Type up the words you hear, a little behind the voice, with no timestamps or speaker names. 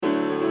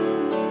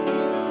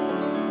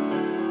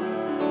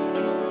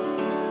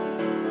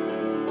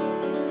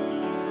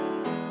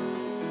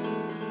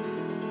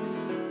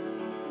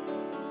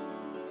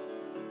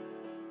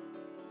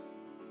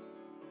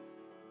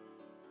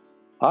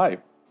Hi,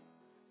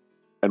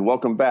 and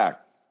welcome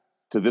back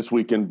to This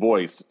Week in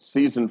Voice,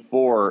 Season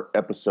 4,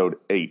 Episode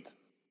 8.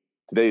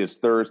 Today is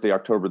Thursday,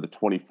 October the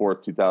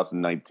 24th,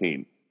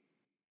 2019.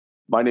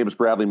 My name is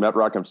Bradley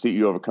Metrock. I'm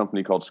CEO of a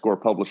company called Score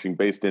Publishing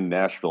based in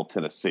Nashville,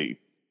 Tennessee.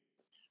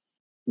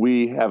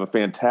 We have a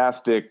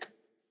fantastic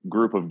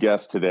group of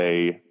guests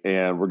today,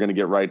 and we're going to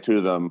get right to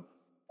them.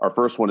 Our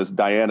first one is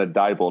Diana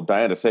Deibel.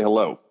 Diana, say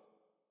hello.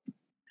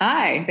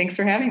 Hi, thanks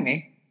for having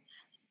me.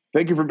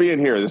 Thank you for being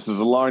here. This is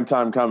a long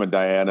time coming,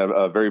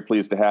 Diana. Very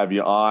pleased to have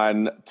you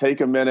on. Take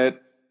a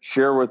minute,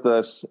 share with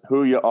us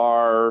who you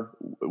are,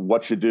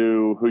 what you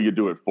do, who you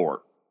do it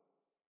for.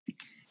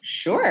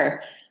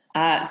 Sure.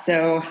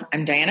 So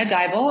I'm Diana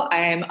Deibel.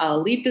 I'm a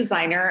lead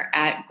designer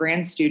at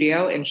Grand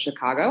Studio in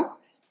Chicago.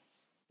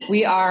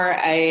 We are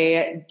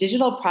a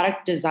digital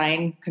product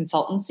design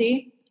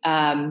consultancy.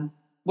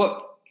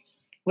 What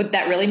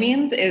that really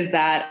means is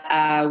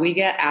that we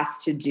get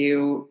asked to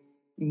do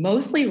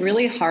mostly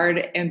really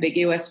hard,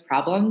 ambiguous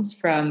problems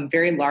from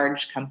very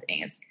large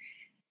companies.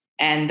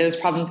 And those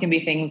problems can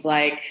be things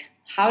like,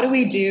 how do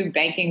we do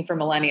banking for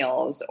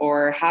millennials?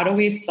 Or how do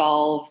we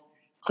solve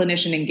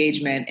clinician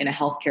engagement in a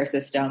healthcare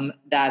system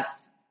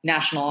that's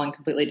national and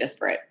completely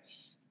disparate?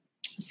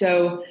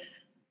 So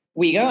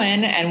we go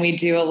in and we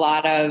do a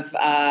lot of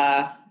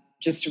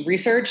just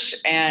research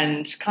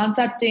and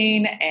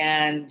concepting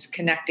and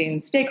connecting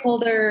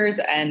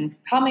stakeholders and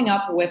coming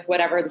up with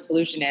whatever the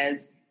solution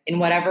is in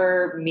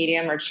whatever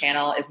medium or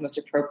channel is most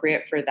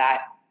appropriate for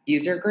that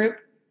user group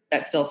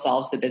that still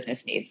solves the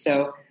business needs.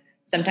 So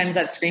sometimes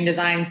that's screen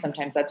design,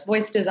 sometimes that's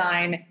voice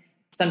design,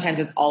 sometimes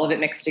it's all of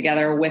it mixed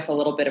together with a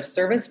little bit of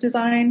service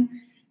design.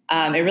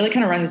 It really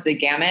kind of runs the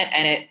gamut,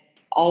 and it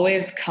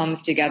always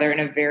comes together in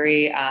a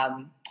very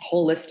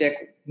holistic,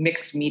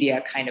 mixed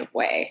media kind of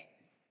way.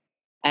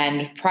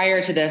 And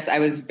prior to this, I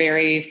was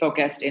very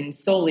focused in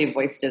solely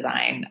voice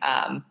design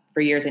for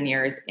years and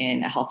years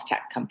in a health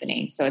tech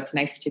company. So it's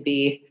nice to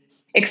be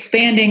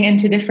expanding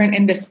into different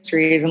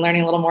industries and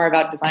learning a little more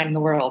about design in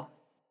the world.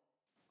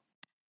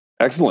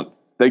 Excellent.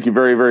 Thank you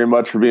very, very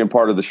much for being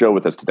part of the show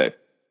with us today.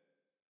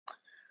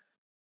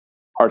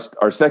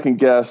 Our second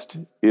guest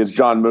is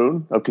John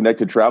Moon of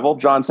Connected Travel.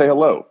 John, say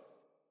hello.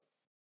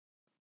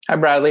 Hi,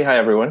 Bradley. Hi,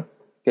 everyone.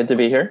 Good to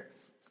be here.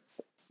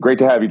 Great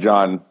to have you,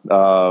 John.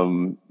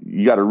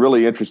 You got a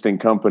really interesting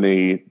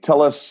company.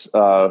 Tell us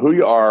who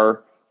you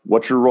are,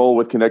 what your role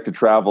with Connected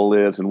Travel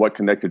is, and what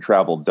Connected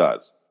Travel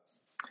does.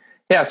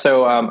 Yeah,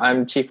 so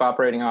I'm Chief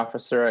Operating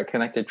Officer at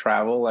Connected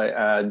Travel.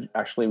 I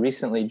actually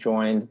recently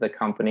joined the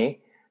company.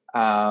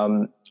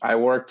 I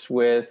worked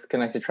with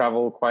Connected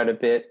Travel quite a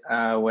bit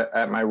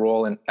at my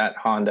role at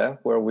Honda,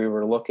 where we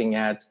were looking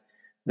at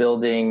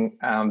building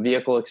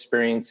vehicle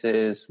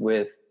experiences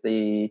for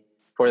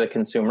the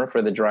consumer,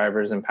 for the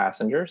drivers and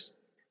passengers.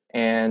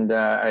 And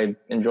I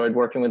enjoyed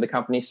working with the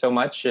company so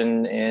much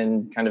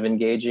and kind of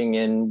engaging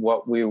in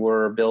what we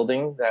were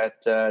building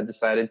that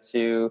decided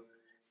to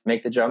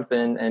make the jump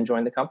and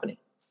join the company.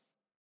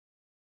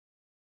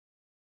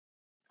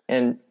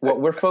 And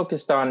what we're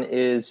focused on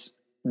is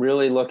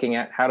really looking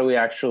at how do we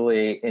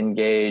actually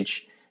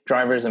engage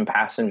drivers and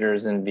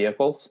passengers in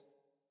vehicles.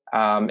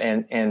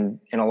 And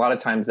a lot of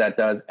times that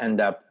does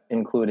end up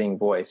including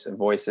voice.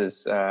 Voice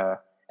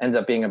ends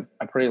up being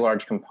a pretty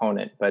large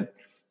component. But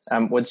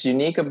what's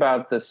unique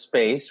about the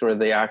space or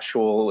the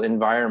actual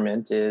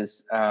environment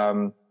is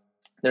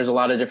there's a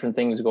lot of different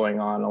things going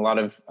on, a lot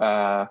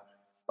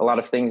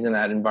of things in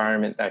that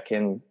environment that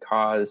can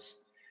cause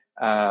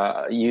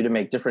you to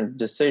make different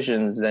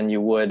decisions than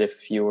you would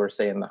if you were,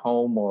 say, in the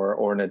home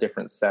or in a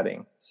different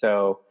setting.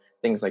 So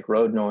things like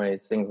road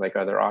noise, things like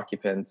other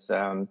occupants.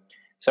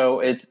 So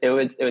it's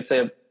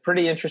a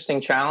pretty interesting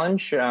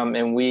challenge,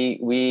 and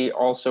we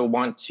also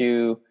want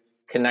to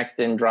connect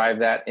and drive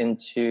that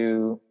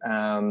into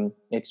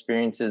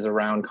experiences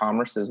around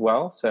commerce as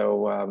well.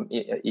 So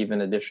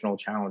even additional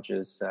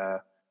challenges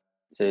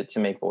to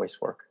make voice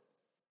work.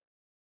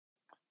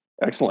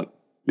 Excellent.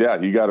 Yeah,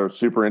 you got a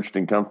super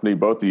interesting company.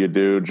 Both of you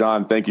do.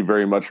 John, thank you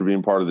very much for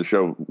being part of the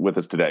show with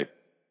us today.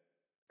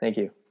 Thank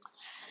you.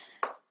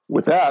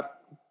 With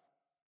that,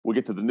 we'll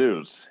get to the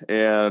news.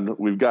 And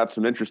we've got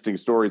some interesting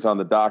stories on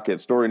the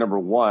docket. Story number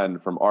 1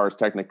 from Ars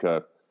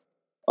Technica.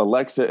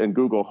 Alexa and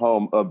Google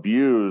Home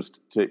abused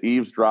to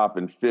eavesdrop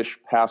and phish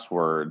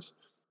passwords.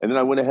 And then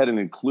I went ahead and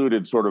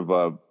included sort of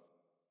a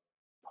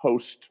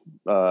post,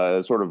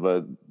 sort of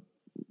a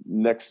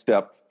next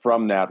step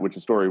from that, which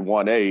is story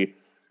 1A,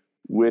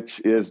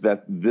 which is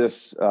that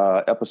this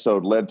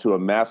episode led to a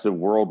massive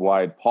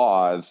worldwide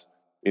pause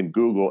in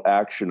Google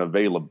Action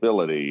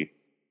availability,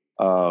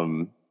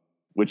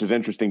 which is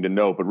interesting to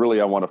note. But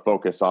really, I want to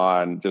focus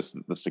on just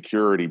the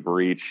security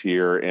breach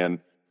here. And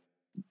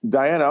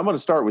Diana, I'm going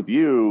to start with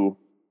you.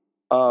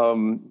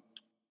 Alexa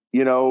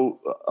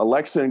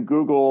and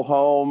Google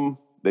Home,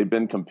 they've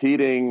been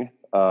competing.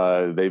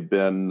 They've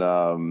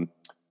been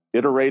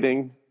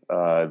iterating.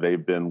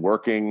 They've been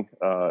working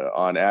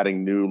on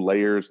adding new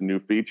layers, new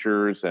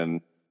features,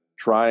 and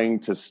trying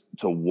to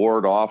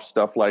ward off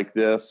stuff like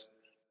this.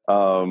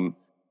 How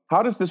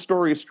How does this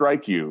story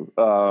strike you?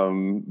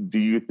 Do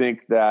you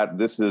think that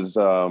this is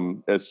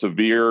as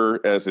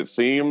severe as it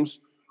seems,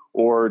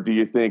 or do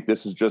you think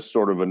this is just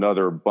sort of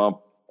another bump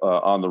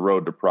on the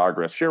road to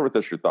progress? Share with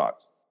us your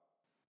thoughts.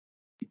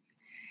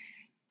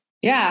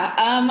 Yeah,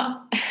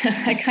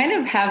 I kind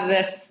of have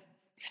this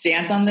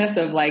stance on this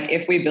of like,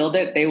 if we build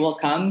it, they will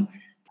come.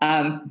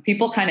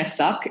 People kind of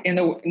suck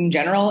in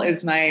general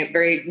is my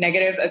very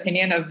negative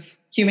opinion of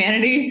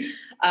humanity.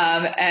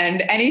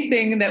 And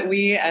anything that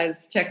we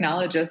as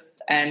technologists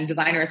and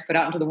designers put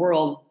out into the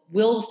world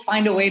will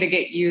find a way to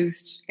get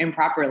used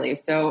improperly.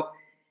 So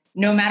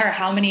no matter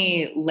how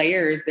many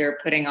layers they're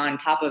putting on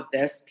top of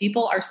this,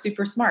 people are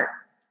super smart.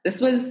 This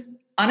was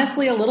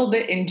honestly a little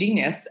bit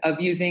ingenious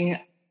of using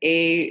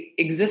a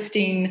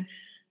existing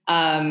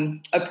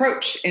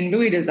approach in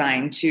GUI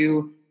design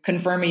to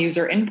confirm a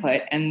user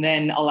input and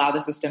then allow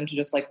the system to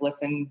just like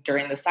listen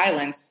during the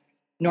silence.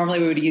 Normally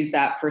we would use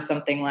that for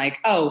something like,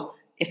 oh,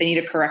 if they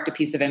need to correct a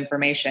piece of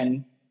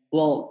information,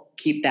 we'll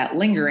keep that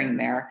lingering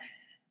there.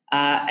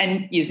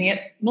 And using it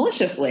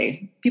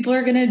maliciously. People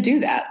are going to do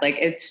that. Like,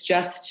 it's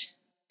just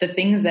the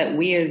things that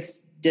we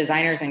as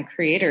designers and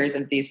creators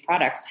of these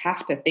products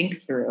have to think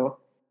through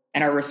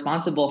and are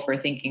responsible for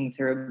thinking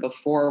through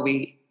before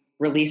we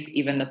release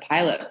even the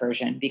pilot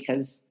version.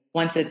 Because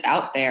once it's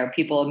out there,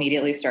 people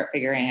immediately start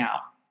figuring out,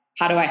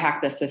 how do I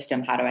hack the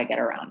system? How do I get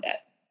around it?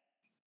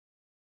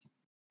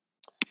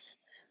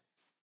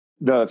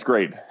 No, that's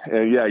great.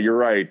 Yeah, you're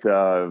right.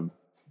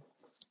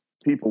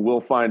 People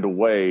will find a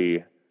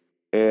way.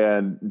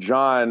 And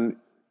John,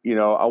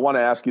 I want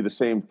to ask you the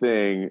same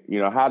thing.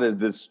 How did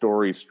this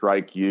story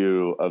strike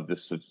you of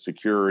this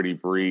security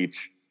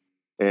breach?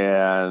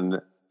 And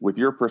with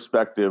your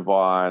perspective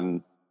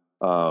on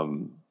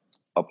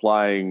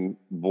applying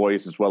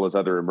voice as well as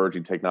other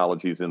emerging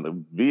technologies in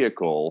the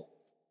vehicle,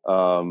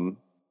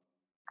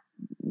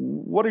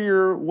 what are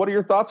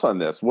your thoughts on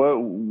this?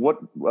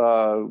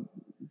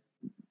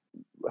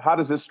 How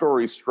does this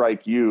story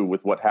strike you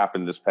with what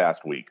happened this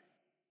past week?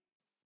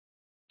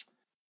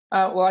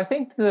 Well, I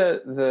think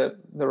the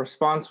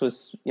response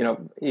was,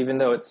 even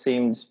though it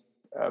seemed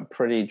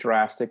pretty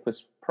drastic,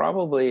 was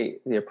probably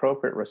the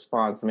appropriate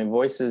response. I mean,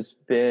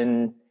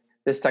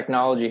 this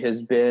technology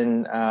has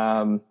been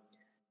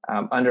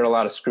under a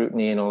lot of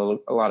scrutiny and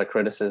a lot of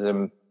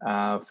criticism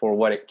for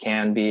what it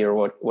can be or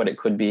what it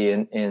could be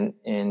in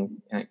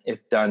if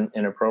done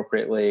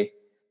inappropriately.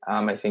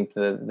 I think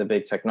the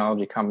big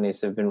technology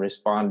companies have been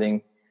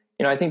responding.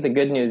 I think the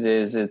good news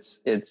is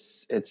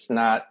it's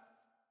not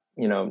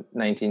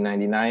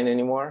 1999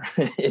 anymore.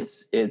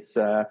 it's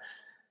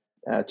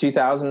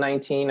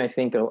 2019. I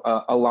think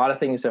a lot of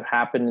things have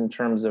happened in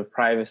terms of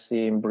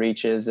privacy and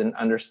breaches and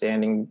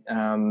understanding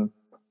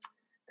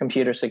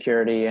computer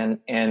security.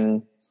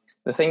 And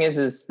the thing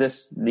is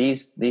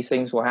these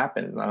things will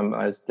happen.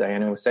 As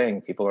Diana was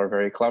saying, people are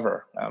very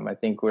clever. I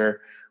think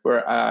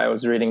I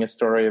was reading a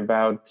story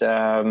about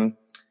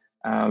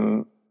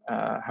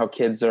how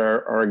kids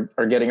are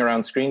getting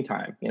around screen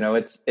time.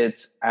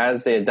 It's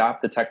as they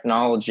adopt the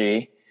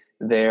technology,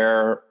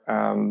 they're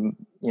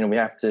we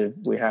have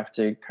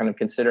to kind of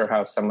consider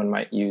how someone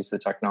might use the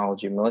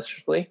technology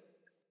maliciously.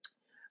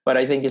 But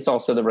I think it's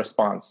also the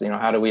response.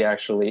 How do we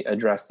actually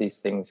address these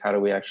things? How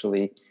do we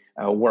actually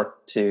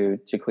work to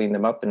clean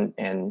them up?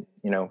 And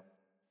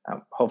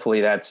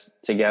hopefully that's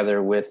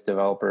together with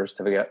developers,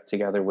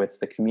 together with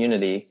the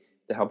community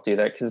to help do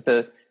that, because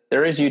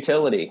there is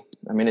utility.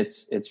 I mean,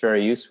 it's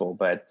very useful,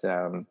 but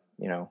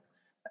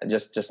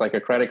just like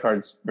a credit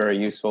card's very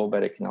useful,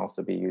 but it can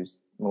also be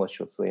used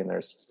maliciously, and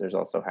there's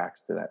also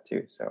hacks to that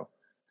too. So,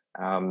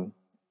 how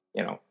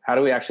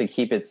do we actually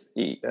keep its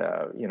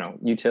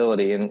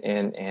utility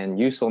and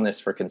usefulness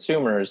for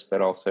consumers,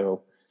 but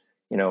also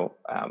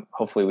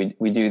hopefully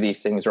we do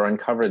these things or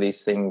uncover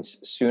these things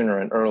sooner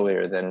and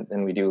earlier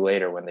than we do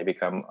later when they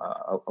become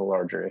a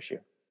larger issue.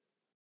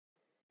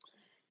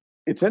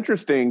 It's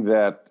interesting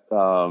that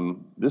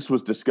this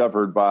was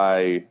discovered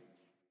by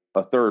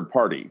a third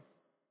party.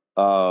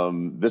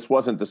 This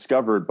wasn't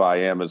discovered by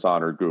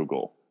Amazon or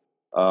Google.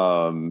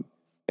 And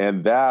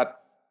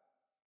that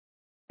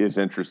is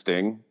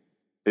interesting.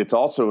 It's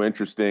also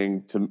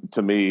interesting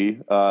to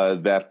me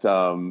that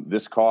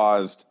this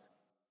caused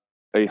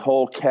a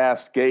whole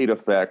cascade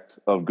effect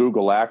of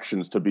Google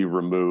Actions to be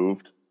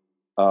removed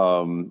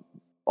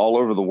all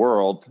over the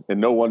world, and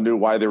no one knew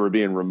why they were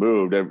being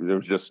removed. It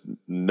was just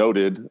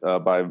noted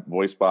by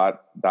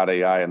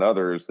VoiceBot.ai and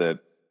others that,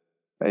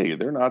 hey,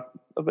 they're not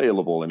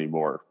available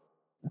anymore.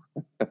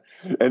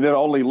 And then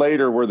only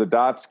later were the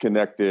dots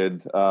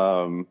connected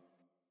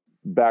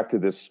back to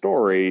this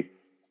story.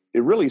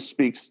 It really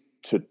speaks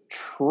to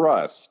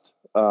trust.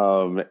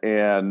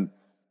 And,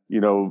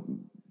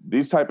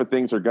 these type of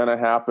things are going to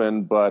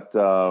happen, but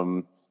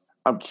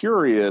I'm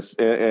curious,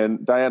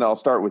 and Diana, I'll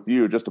start with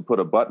you just to put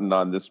a button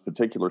on this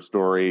particular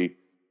story.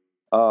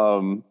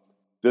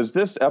 Does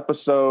this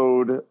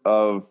episode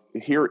of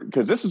here,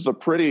 because this is a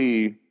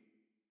pretty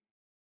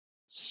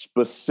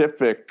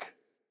specific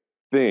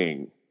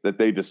thing, that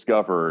they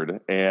discovered,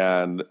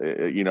 and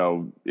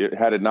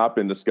had it not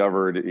been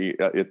discovered,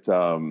 it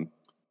was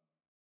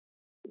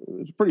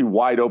a pretty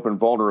wide open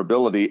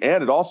vulnerability,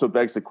 and it also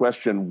begs the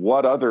question: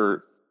 what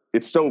other?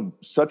 It's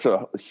such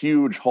a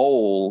huge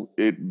hole.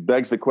 It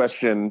begs the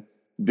question: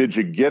 did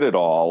you get it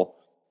all?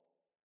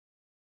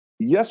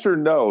 Yes or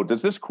no?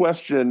 Does this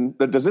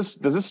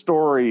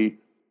story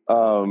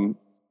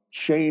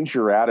change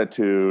your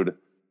attitude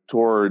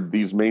toward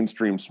these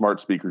mainstream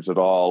smart speakers at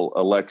all,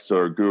 Alexa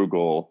or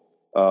Google,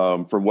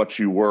 from what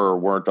you were or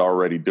weren't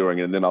already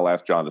doing? And then I'll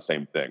ask John the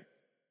same thing.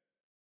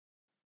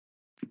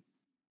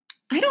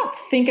 I don't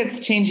think it's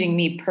changing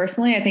me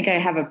personally. I think I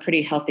have a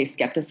pretty healthy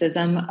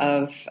skepticism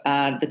of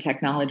the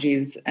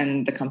technologies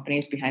and the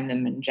companies behind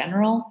them in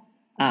general.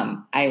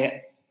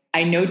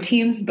 I know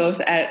teams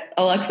both at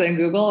Alexa and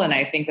Google, and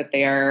I think that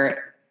they are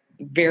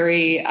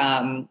very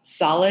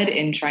solid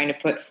in trying to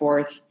put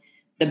forth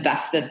the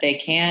best that they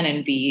can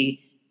and be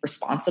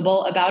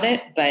responsible about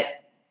it. But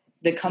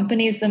the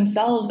companies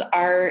themselves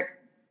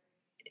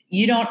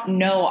you don't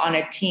know on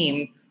a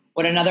team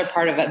what another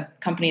part of a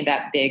company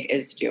that big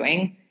is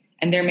doing.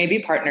 And there may be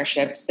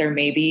partnerships, there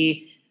may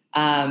be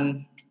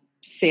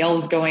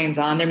sales goings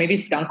on, there may be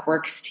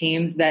skunkworks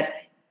teams that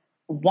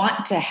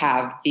want to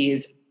have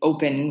these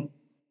open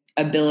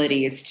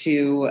abilities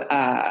to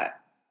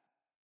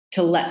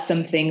let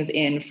some things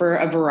in for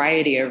a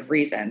variety of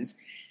reasons.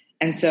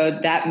 And so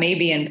that may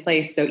be in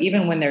place. So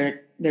even when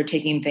they're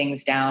taking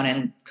things down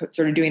and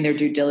sort of doing their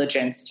due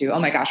diligence to, oh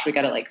my gosh, we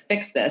got to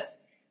fix this,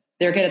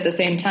 there could at the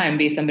same time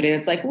be somebody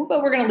that's like, well,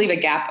 but we're going to leave a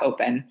gap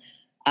open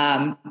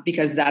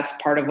because that's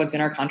part of what's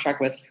in our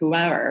contract with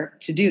whoever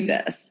to do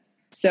this.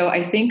 So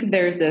I think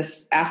there's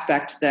this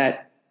aspect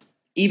that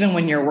even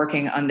when you're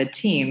working on the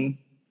team,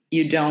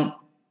 you don't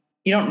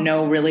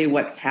know really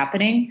what's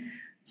happening.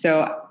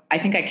 So I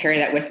think I carry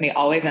that with me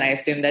always. And I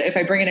assume that if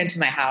I bring it into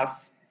my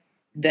house,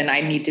 then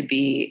I need to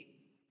be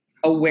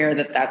aware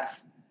that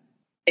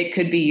it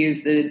could be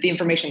used, the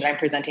information that I'm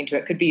presenting to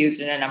it could be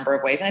used in a number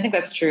of ways. And I think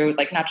that's true,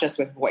 not just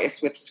with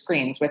voice, with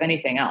screens, with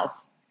anything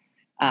else.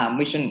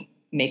 We shouldn't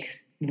make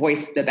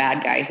voice the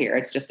bad guy here.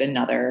 It's just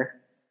another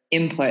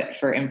input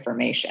for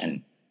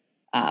information.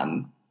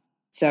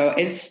 So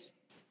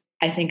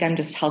I think I'm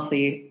just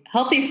healthy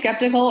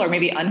skeptical, or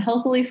maybe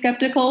unhealthily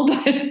skeptical,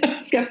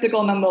 but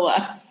skeptical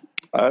nonetheless.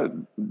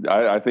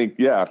 I think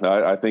you're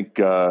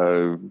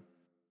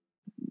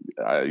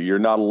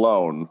not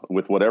alone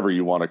with whatever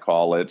you want to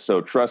call it.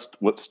 So trust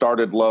what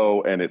started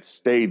low and it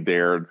stayed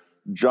there.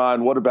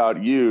 John, what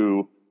about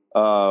you?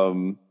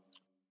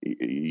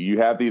 You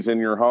have these in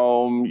your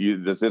home.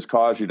 Does this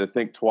cause you to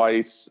think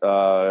twice?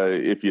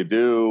 If you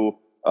do,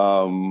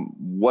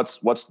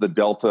 what's the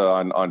delta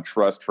on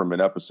trust from an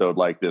episode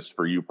like this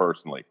for you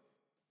personally?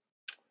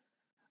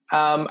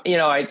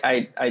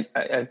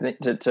 I think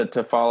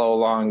to follow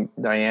along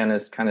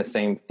Diana's kind of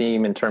same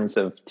theme in terms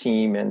of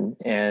team and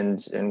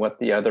what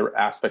the other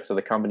aspects of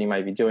the company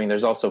might be doing.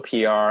 There's also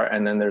PR,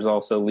 and then there's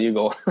also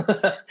legal,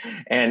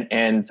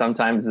 and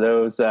sometimes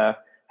those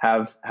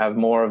have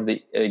more of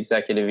the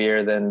executive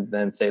ear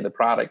than say the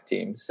product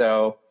team.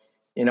 So,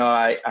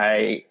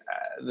 the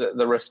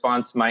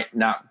response might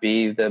not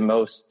be the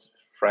most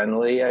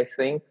friendly, I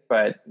think,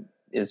 but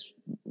is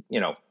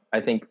I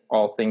think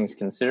all things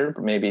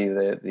considered, maybe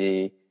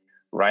the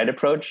right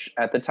approach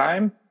at the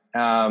time.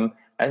 I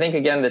think,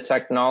 again, the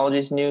technology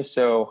is new,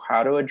 so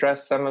how to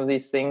address some of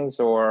these things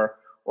or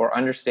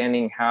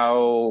understanding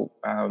how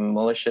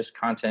malicious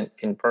content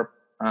can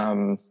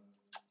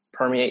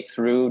permeate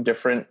through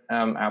different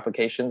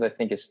applications, I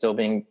think is still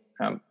being,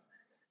 there's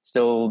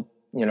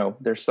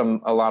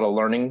a lot of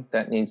learning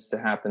that needs to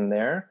happen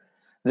there.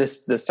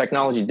 This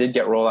technology did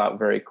get rolled out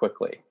very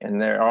quickly,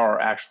 and there are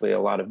actually a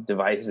lot of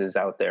devices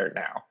out there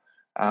now.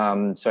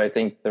 So I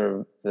think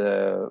the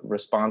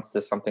response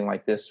to something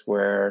like this,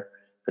 where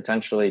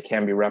potentially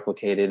can be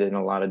replicated in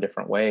a lot of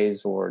different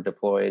ways or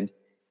deployed,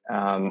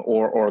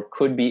 or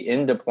could be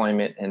in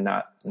deployment and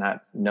not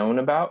known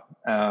about.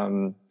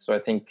 So I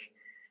think,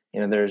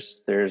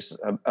 there's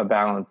a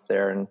balance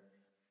there. And,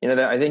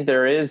 I think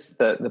there is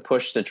the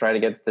push to try to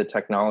get the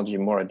technology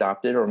more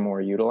adopted or more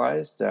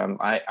utilized.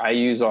 I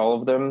use all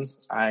of them.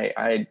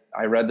 I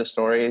read the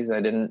stories.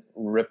 I didn't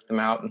rip them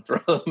out and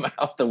throw them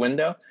out the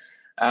window.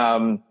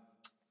 I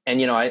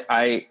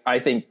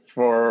think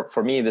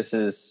for me, this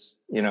is,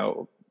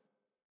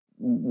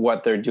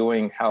 what they're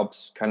doing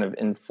helps kind of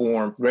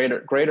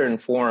greater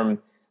inform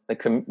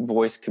the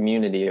voice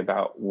community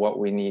about what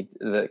we need,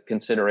 the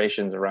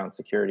considerations around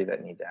security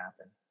that need to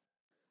happen.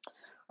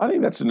 I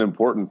think that's an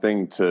important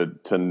thing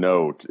to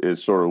note,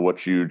 is sort of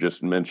what you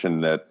just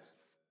mentioned, that,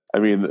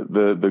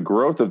 the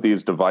growth of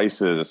these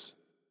devices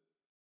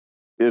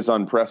is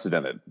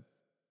unprecedented.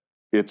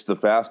 It's the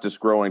fastest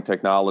growing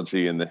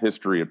technology in the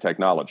history of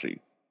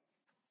technology.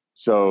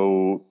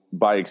 So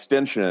by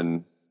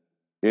extension,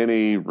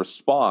 any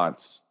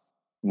response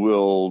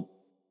will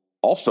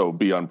also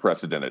be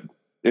unprecedented.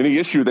 Any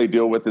issue they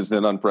deal with is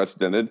then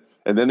unprecedented,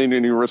 and then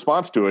any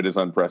response to it is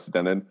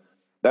unprecedented.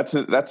 That's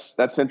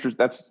interesting.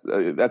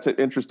 That's an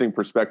interesting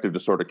perspective to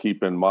sort of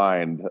keep in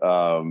mind.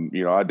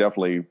 I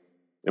definitely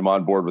am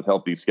on board with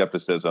healthy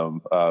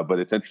skepticism, but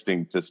it's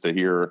interesting just to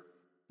hear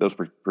those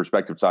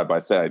perspectives side by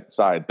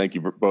side. Thank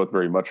you both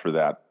very much for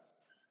that.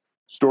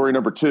 Story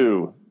number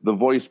 2, the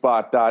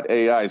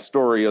VoiceBot.ai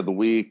story of the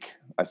week.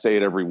 I say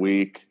it every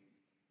week.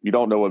 If you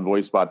don't know what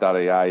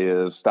VoiceBot.ai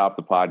is, stop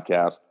the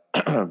podcast,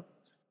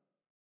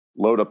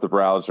 load up the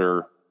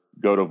browser,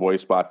 go to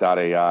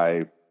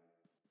VoiceBot.ai.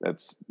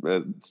 That's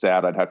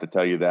sad. I'd have to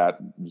tell you that.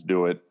 Just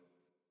do it.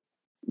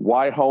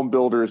 Why home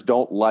builders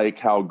don't like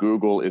how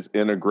Google is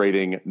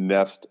integrating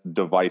Nest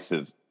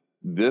devices.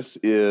 This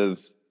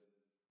is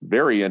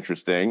very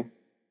interesting.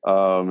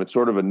 It's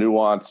sort of a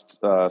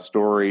nuanced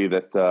story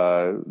that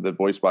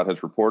VoiceBot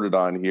has reported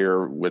on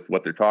here with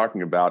what they're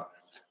talking about.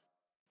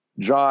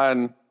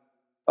 John,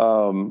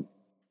 from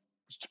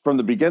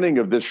the beginning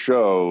of this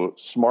show,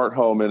 smart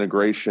home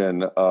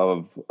integration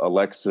of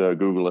Alexa,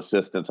 Google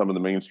Assistant, some of the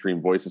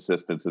mainstream voice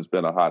assistants has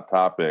been a hot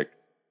topic.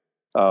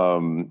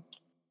 And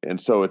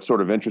so it's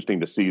sort of interesting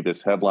to see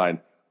this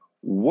headline.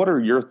 What are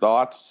your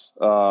thoughts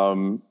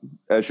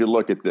as you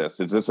look at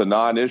this? Is this a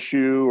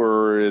non-issue,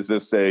 or is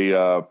this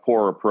a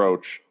poor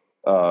approach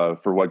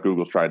for what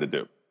Google's trying to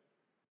do?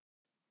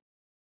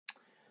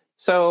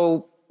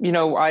 So,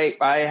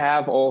 I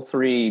have all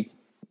three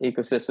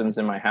ecosystems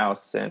in my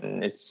house,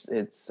 and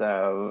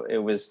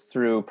it was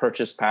through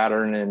purchase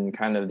pattern and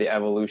kind of the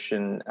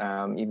evolution,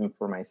 even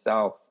for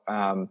myself.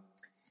 And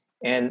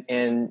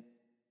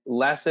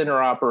less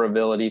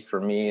interoperability for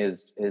me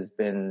has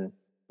been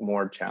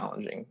more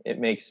challenging. It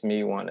makes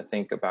me want to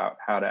think about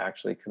how to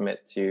actually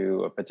commit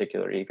to a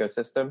particular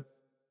ecosystem.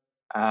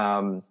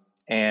 I'm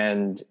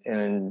an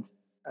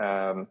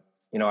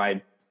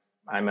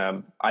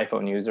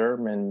iPhone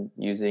user and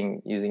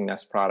using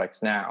Nest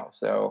products now.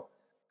 So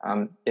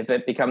if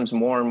it becomes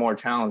more and more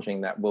challenging,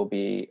 that will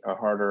be a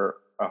harder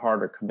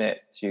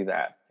commit to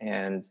that.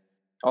 And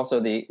also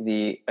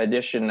the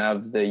addition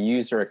of the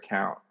user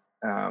account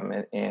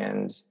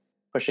and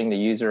pushing the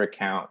user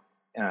account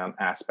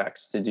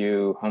aspects to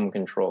do home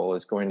control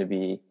is going to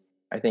be,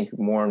 I think,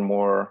 more and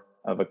more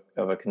of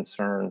a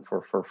concern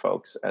for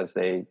folks as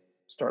they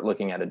start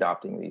looking at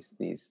adopting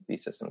these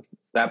systems.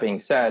 That being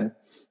said,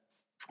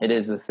 it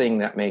is the thing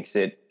that makes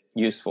it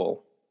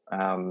useful.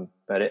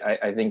 But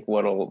I think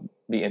what'll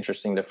be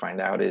interesting to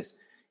find out is,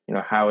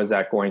 how is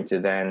that going to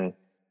then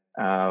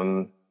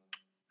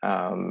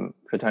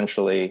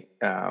potentially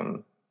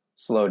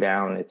slow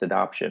down its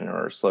adoption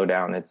or slow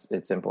down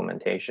its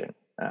implementation,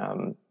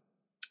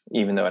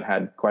 even though it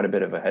had quite a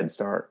bit of a head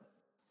start.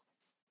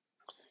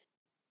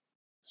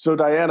 So,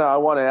 Diana, I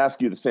want to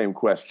ask you the same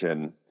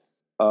question.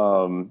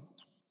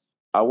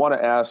 I want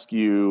to ask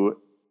you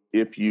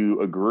if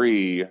you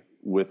agree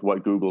with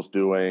what Google's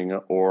doing,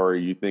 or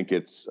you think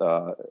it's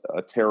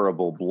a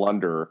terrible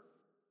blunder.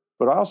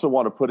 But I also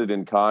want to put it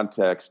in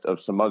context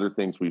of some other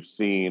things we've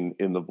seen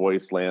in the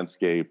voice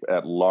landscape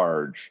at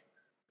large,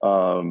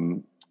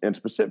 and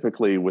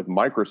specifically with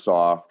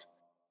Microsoft,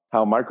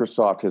 how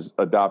Microsoft has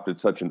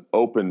adopted such an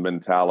open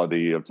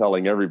mentality of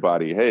telling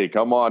everybody, hey,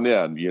 come on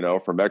in,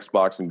 from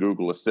Xbox and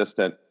Google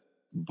Assistant,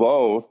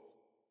 both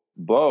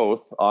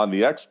on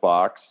the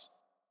Xbox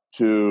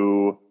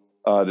to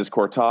this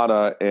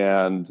Cortana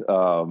and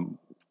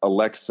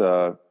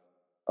Alexa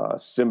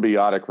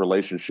symbiotic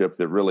relationship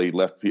that really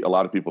left a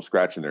lot of people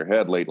scratching their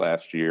head late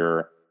last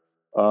year.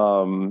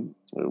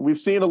 We've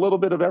seen a little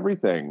bit of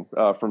everything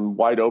from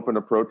wide open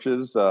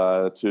approaches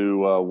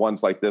to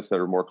ones like this that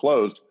are more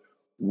closed.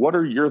 What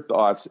are your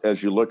thoughts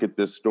as you look at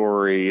this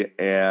story?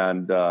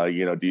 And,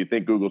 do you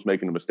think Google's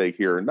making a mistake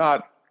here or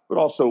not? But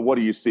also, what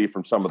do you see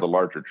from some of the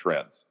larger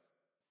trends?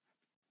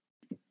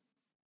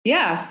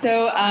 Yeah.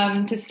 So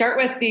to start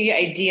with the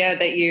idea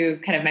that you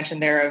kind of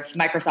mentioned there of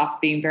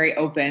Microsoft being very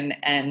open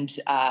and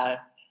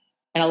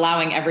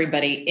allowing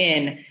everybody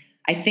in,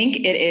 I think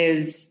it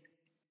is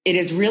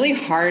really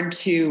hard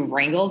to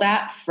wrangle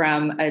that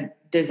from a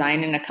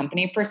design and a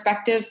company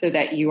perspective so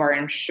that you are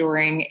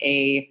ensuring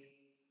a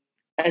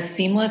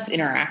seamless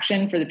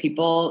interaction for the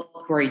people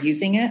who are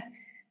using it.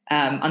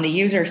 On the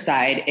user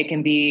side, it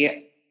can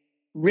be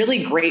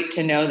really great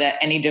to know that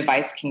any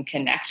device can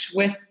connect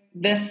with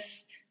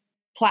this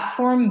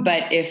platform,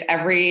 but if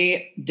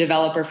every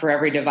developer for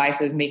every device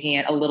is making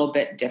it a little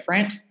bit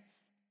different,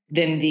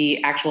 then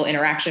the actual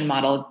interaction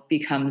model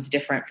becomes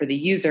different for the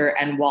user.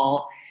 And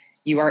while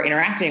you are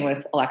interacting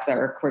with Alexa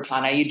or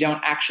Cortana, you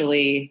don't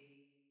actually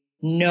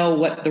know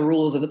what the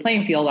rules of the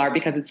playing field are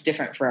because it's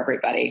different for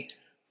everybody.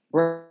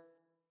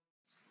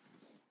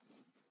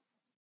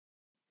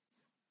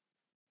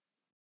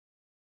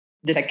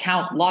 This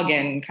account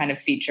login kind of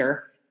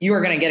feature, you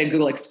are going to get a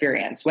Google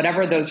experience.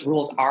 Whatever those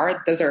rules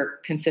are, those are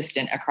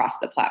consistent across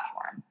the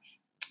platform.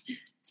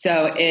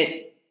 So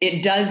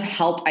it does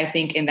help, I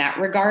think, in that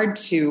regard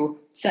to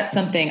set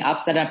up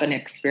an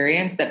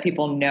experience that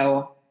people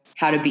know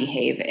how to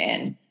behave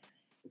in.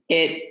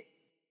 It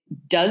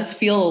does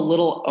feel a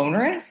little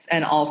onerous,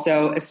 and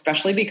also,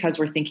 especially because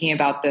we're thinking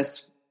about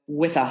this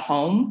with a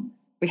home,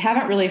 we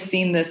haven't really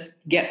seen this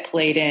get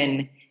played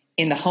in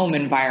the home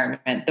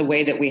environment the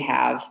way that we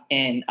have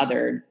in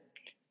other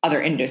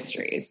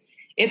industries.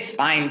 It's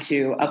fine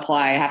to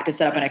apply, have to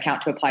set up an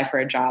account to apply for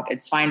a job.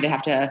 It's fine to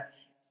have to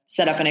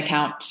set up an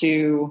account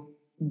to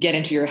get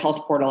into your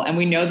health portal. And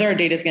we know that our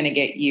data is going to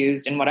get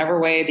used in whatever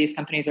way these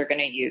companies are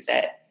going to use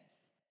it.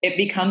 It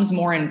becomes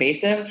more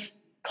invasive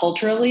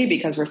culturally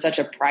because we're such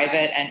a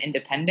private and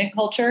independent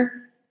culture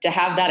to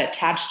have that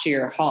attached to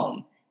your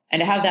home and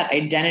to have that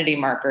identity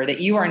marker that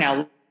you are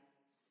now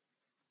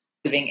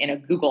living in a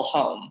Google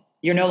home.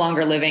 You're no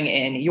longer living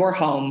in your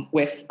home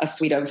with a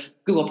suite of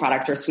Google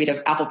products or a suite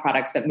of Apple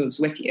products that moves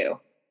with you.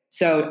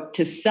 So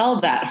to sell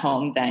that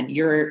home, then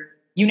you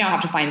now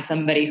have to find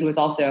somebody who is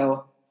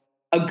also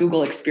a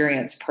Google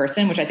experience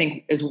person, which I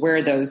think is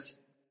where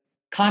those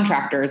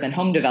contractors and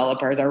home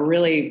developers are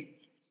really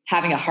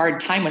having a hard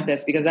time with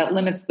this, because that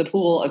limits the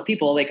pool of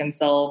people they can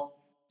sell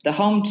the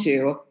home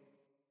to.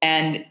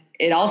 And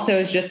it also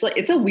is just like,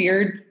 it's a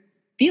weird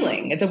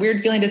feeling. It's a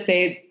weird feeling to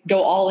say,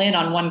 go all in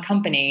on one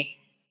company.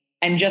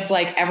 And just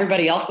like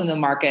everybody else in the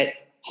market,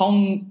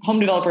 home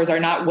developers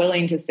are not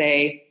willing to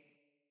say,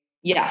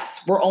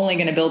 yes, we're only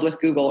going to build with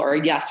Google, or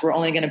yes, we're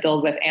only going to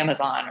build with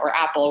Amazon or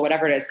Apple or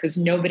whatever it is, because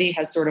nobody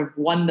has sort of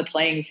won the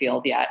playing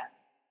field yet.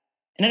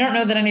 And I don't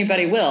know that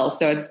anybody will.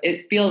 So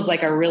it feels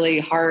like a really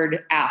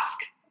hard ask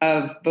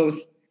of both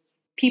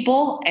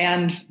people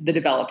and the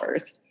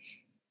developers.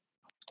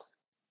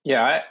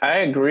 Yeah, I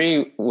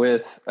agree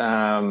with,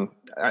 I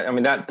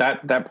mean,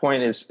 that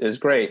point is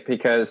great,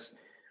 because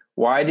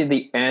why did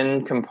the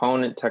end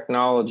component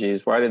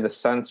technologies, why did the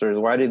sensors,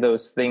 why did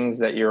those things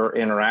that you're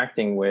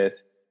interacting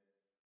with,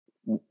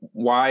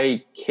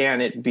 why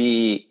can't it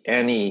be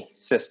any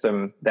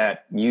system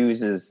that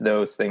uses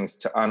those things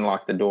to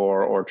unlock the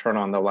door or turn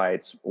on the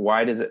lights?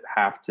 Why does it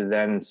have to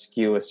then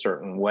skew a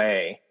certain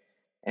way?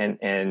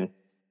 And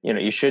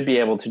you should be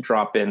able to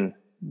drop in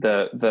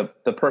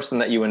the person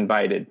that you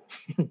invited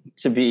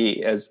to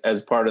be as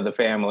part of the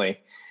family.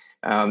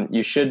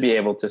 You should be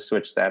able to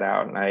switch that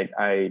out. And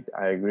I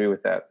agree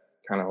with that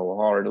kind of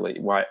wholeheartedly.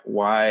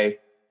 Why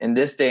in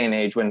this day and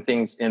age, when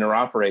things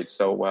interoperate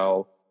so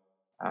well,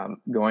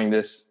 going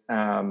this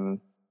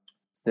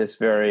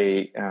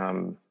very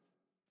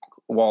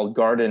walled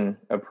garden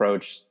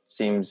approach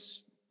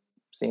seems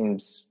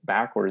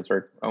backwards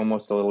or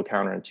almost a little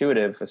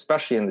counterintuitive,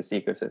 especially in this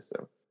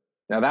ecosystem.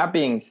 Now, that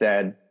being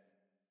said,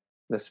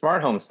 the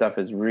smart home stuff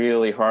is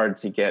really hard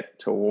to get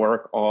to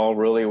work all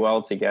really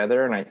well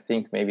together. And I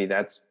think maybe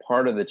that's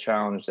part of the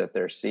challenge that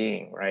they're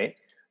seeing, right?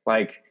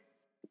 Like,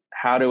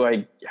 how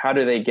do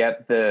they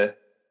get the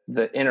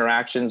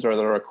interactions or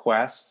the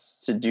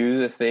requests to do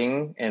the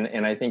thing?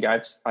 And I think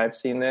I've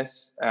seen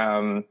this.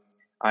 I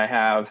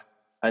have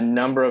a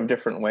number of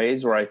different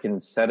ways where I can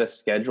set a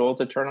schedule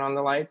to turn on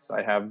the lights.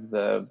 I have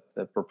the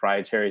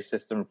proprietary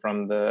system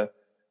from the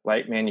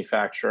light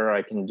manufacturer.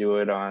 I can do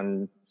it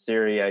on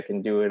Siri. I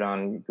can do it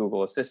on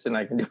Google Assistant.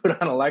 I can do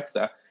it on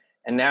Alexa.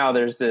 And now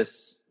there's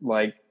this,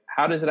 like,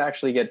 how does it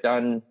actually get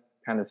done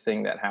kind of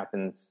thing that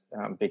happens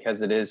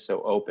because it is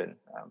so open,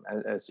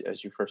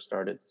 as you first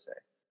started to say.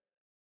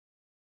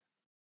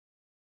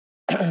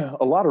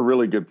 A lot of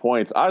really good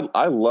points.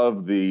 I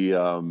love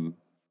the,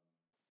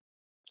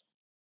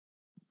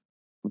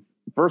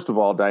 first of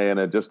all,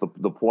 Diana, just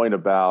the point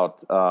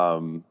about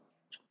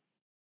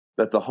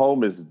that the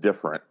home is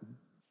different.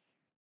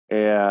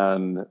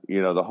 And,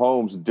 the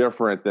home's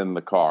different than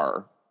the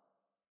car.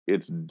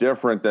 It's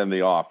different than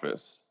the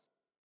office.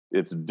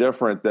 It's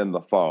different than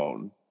the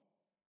phone.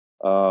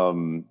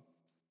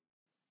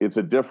 It's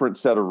a different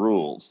set of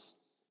rules.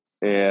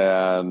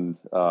 And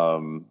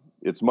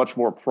it's much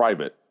more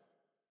private.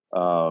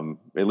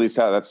 At least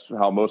that's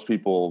how most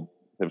people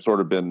have sort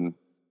of been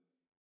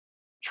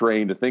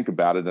trained to think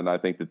about it. And I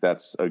think that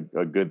that's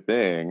a good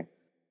thing.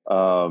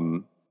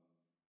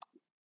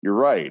 You're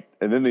right.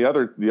 And then the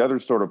other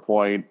sort of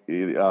point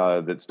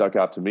that stuck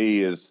out to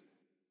me is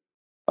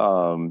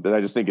that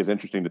I just think is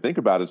interesting to think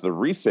about is the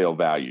resale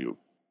value.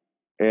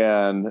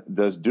 And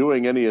does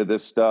doing any of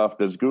this stuff,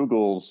 does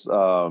Google's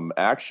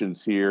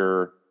actions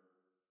here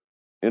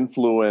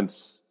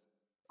influence,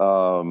 it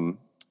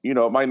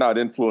might not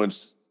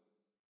influence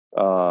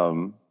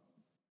the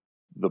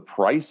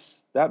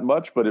price that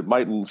much, but it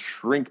might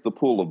shrink the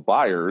pool of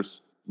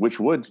buyers, which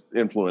would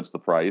influence the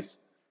price.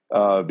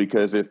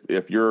 Because if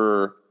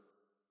you're,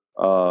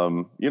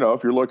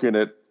 if you're looking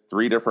at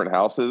 3 different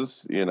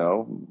houses,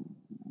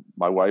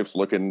 my wife's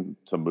looking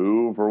to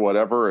move or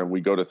whatever, and we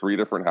go to 3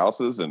 different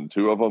houses and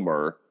 2 of them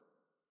are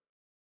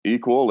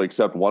equal,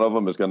 except one of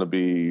them is going to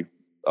be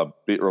a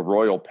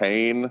royal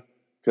pain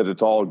because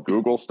it's all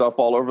Google stuff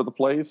all over the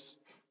place.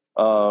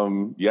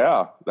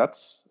 Yeah,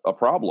 that's a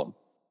problem.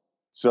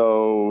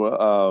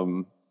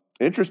 So,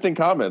 interesting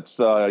comments.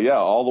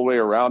 All the way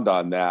around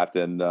on that.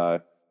 And,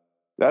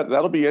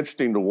 that'll be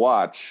interesting to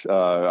watch.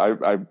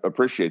 I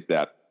appreciate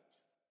that.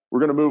 We're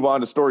going to move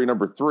on to story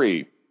number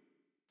 3,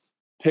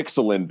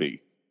 Pixel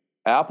Envy.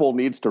 Apple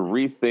needs to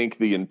rethink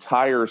the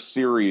entire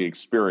Siri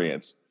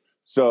experience.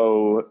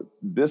 So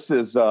this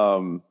is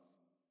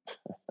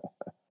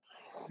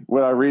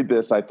When I read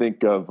this, I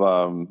think of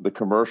the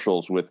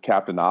commercials with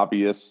Captain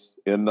Obvious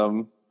in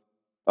them.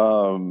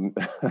 Um,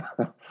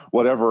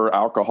 Whatever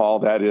alcohol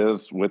that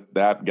is with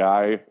that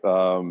guy.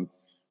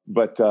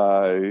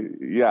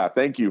 Yeah,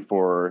 thank you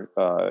for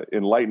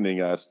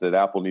enlightening us that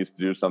Apple needs to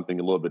do something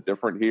a little bit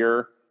different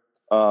here.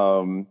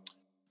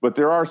 But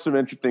there are some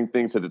interesting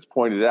things that it's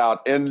pointed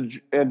out.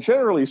 And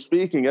generally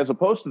speaking, as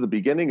opposed to the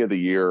beginning of the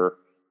year,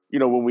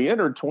 when we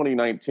entered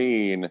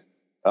 2019,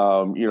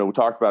 we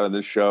talked about it in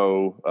this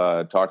show,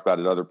 talked about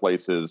it other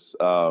places,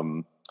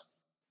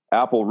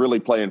 Apple really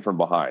playing from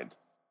behind.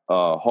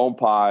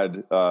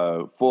 HomePod,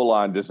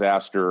 full-on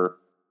disaster.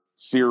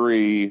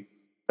 Siri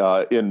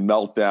in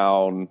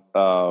meltdown.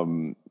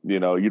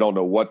 You don't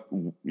know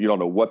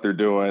what they're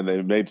doing.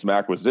 They made some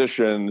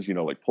acquisitions.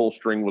 Like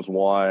Pullstring was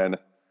one,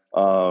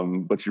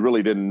 but you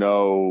really didn't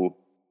know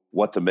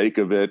what to make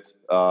of it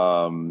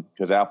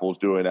because Apple's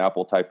doing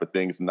Apple type of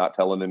things and not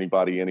telling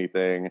anybody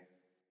anything.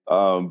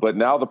 But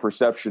now the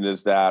perception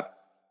is that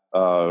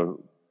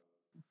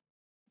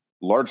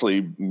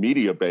largely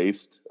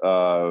media-based,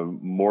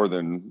 more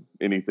than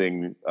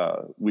anything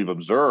we've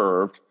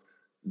observed,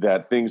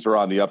 that things are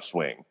on the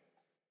upswing.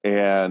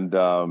 And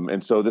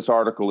so this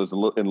article is in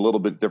a little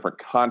bit different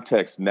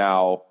context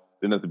now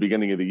than at the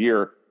beginning of the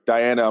year.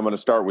 Diana, I'm going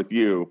to start with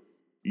you.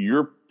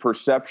 Your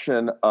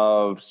perception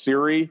of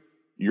Siri,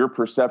 your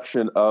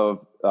perception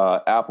of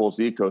Apple's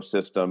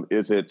ecosystem,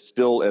 is it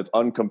still as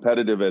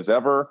uncompetitive as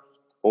ever,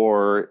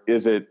 or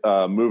is it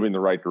moving the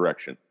right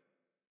direction?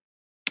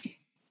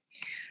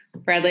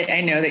 Bradley,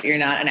 I know that you're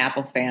not an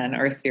Apple fan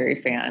or a Siri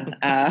fan.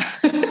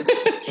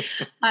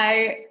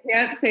 I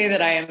can't say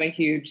that I am a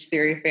huge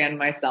Siri fan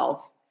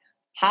myself.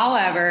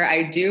 However,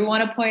 I do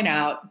want to point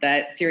out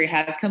that Siri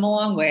has come a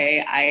long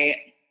way. I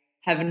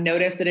have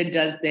noticed that it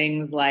does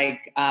things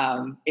like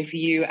if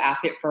you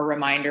ask it for a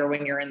reminder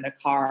when you're in the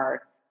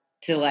car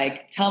to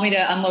tell me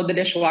to unload the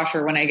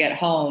dishwasher when I get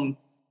home,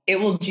 it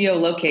will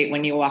geolocate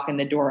when you walk in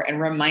the door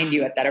and remind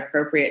you at that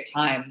appropriate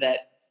time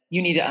that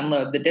you need to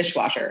unload the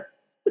dishwasher,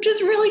 which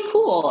is really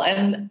cool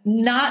and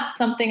not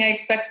something I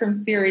expect from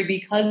Siri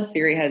because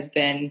Siri has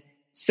been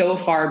so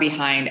far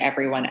behind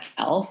everyone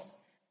else.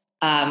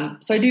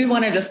 So I do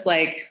want to just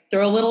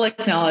throw a little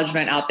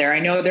acknowledgement out there. I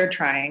know they're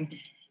trying.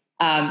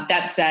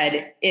 That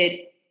said,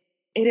 it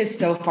is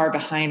so far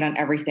behind on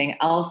everything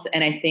else.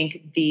 And I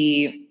think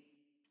the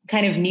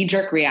kind of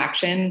knee-jerk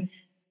reaction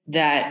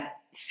that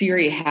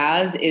Siri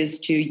has is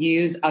to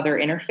use other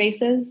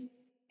interfaces,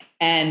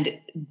 and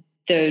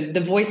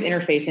the voice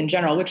interface in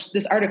general, which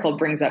this article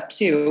brings up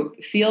too,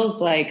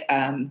 feels like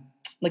a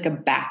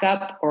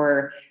backup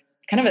or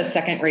kind of a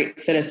second-rate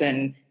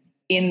citizen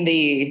in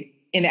the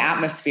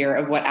atmosphere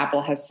of what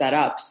Apple has set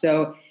up.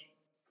 So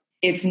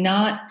it's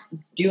not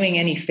doing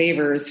any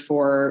favors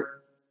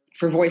for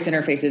voice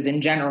interfaces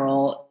in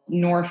general,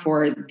 nor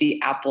for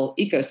the Apple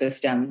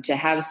ecosystem to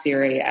have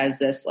Siri as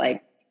this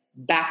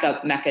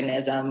backup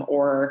mechanism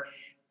or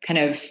kind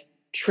of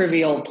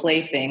trivial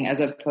plaything as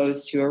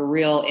opposed to a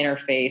real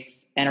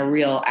interface and a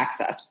real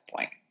access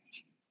point.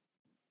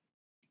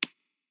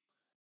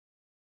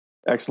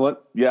 Excellent.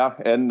 Yeah.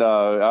 And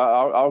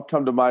I'll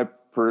come to my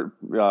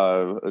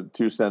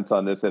 2 cents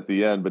on this at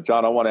the end. But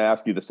John, I want to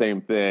ask you the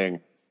same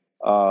thing.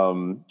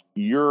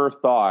 Your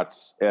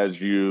thoughts as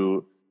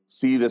you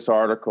see this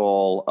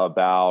article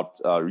about,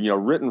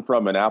 written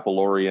from an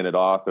Apple-oriented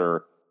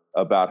author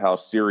about how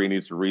Siri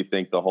needs to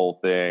rethink the whole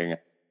thing.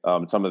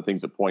 Some of the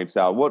things it points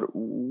out.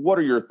 What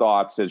are your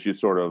thoughts as you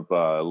sort of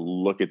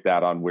look at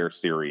that on where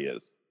Siri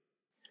is?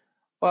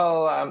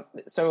 Well, I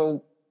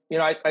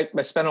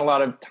spend a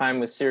lot of time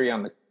with Siri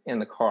in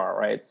the car,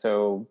 right?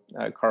 So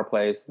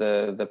CarPlay is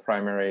the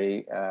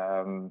primary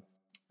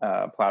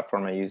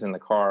platform I use in the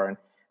car, and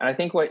I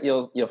think what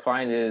you'll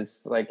find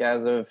is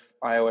as of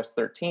iOS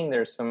 13,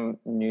 there's some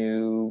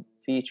new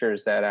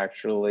features that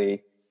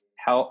actually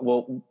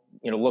will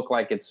look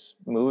like it's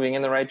moving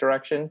in the right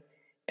direction.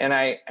 And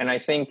I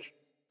think,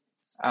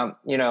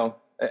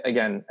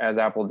 again, as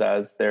Apple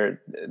does, there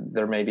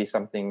may be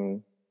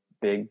something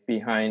big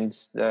behind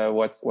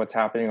what's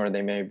happening, or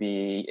they may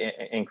be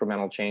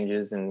incremental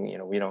changes, and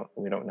we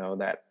don't know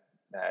that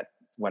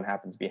what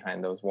happens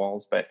behind those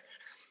walls. But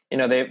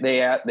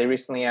they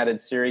recently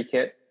added Siri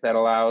Kit that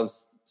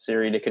allows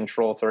Siri to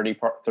control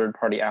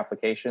third-party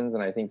applications,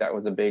 and I think that's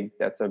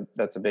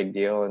a big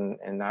deal,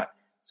 and not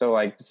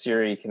so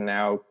Siri can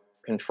now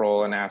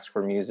control and ask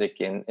for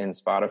music in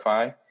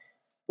Spotify,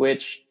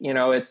 which the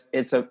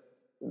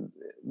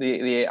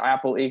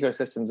Apple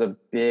ecosystem is a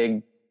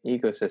big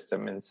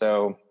ecosystem, and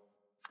so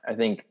I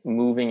think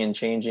moving and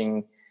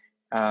changing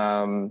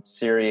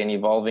Siri and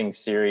evolving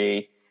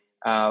Siri.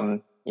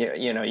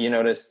 You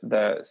noticed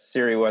the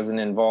Siri wasn't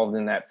involved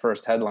in that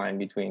first headline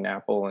between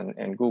Apple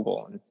and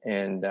Google,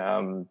 and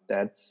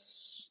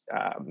that's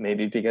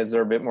maybe because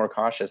they're a bit more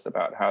cautious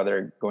about how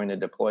they're going to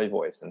deploy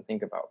voice and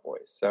think about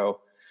voice.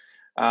 So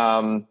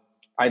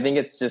I think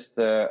it's just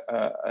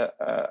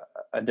a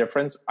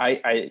difference.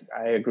 I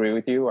agree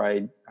with you.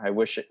 I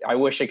wish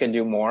it could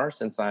do more,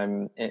 since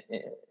I'm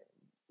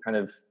kind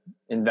of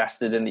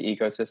invested in the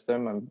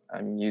ecosystem.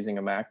 I'm using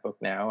a MacBook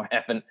now. I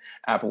have an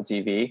Apple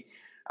TV,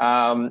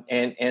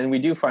 and we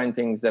do find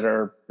things that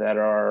are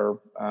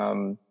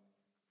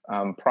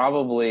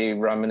probably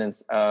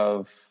remnants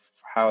of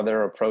how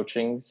they're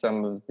approaching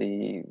some of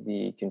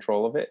the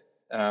control of it,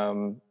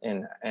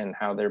 and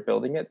how they're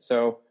building it.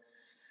 So,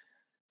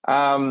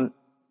 and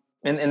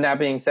that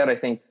being said, I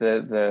think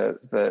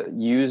the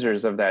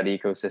users of that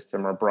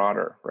ecosystem are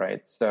broader,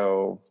 right?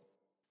 So,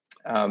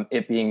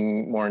 it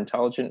being more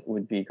intelligent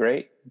would be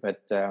great,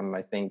 but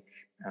I think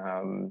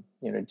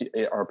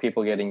are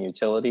people getting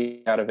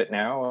utility out of it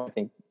now?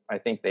 I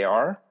think they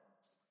are.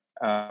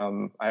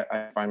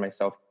 I find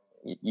myself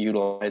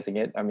utilizing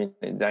it. I mean,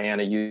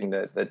 Diana using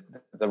the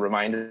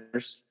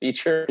reminders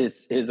feature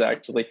is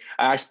actually,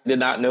 I actually did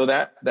not know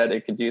that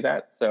it could do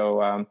that.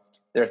 So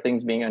there are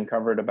things being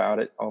uncovered about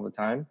it all the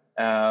time.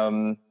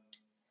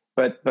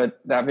 But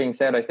that being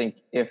said, I think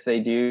if they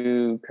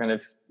do kind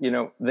of,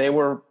 they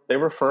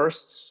were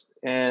first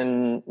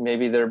and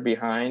maybe they're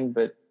behind,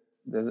 but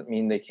doesn't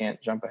mean they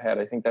can't jump ahead.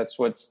 I think that's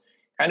what's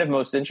kind of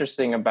most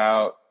interesting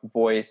about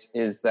voice,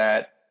 is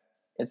that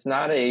it's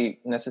not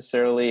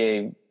necessarily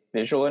a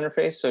visual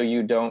interface, so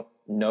you don't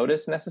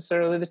notice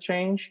necessarily the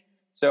change.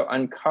 So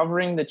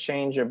uncovering the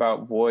change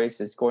about voice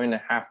is going to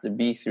have to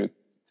be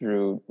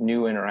through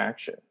new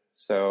interaction.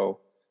 So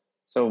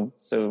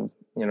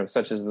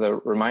such as the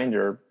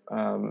reminder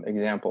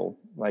example,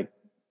 like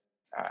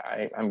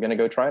I'm going to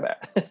go try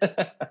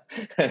that.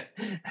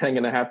 I'm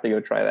going to have to go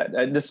try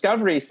that.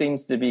 Discovery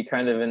seems to be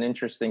kind of an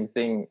interesting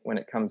thing when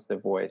it comes to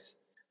voice.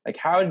 Like,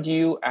 how do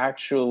you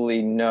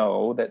actually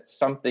know that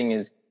something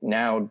is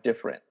now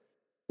different?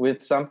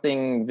 With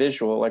something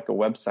visual, like a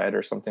website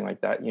or something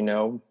like that,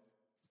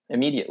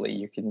 immediately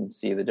you can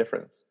see the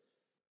difference.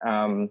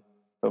 But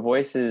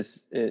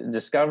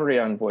discovery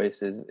on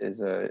voice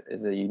is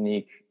a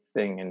unique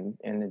thing,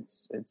 and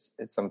it's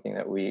something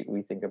that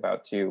we think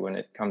about too when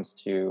it comes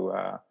to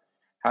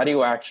how do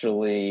you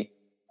actually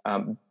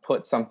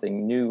put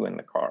something new in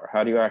the car?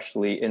 How do you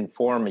actually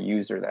inform a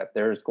user that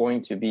there's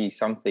going to be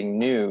something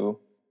new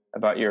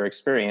about your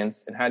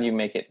experience, and how do you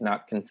make it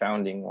not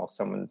confounding while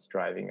someone's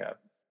driving a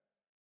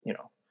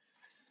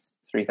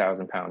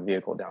 3,000-pound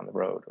vehicle down the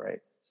road,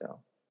 right? So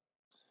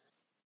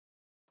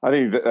I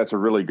think that's a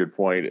really good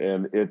point,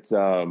 and it's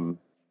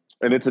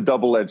a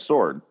double-edged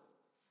sword,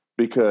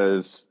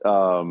 because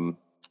on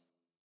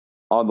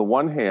the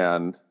one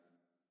hand,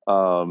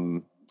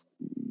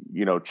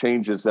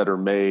 changes that are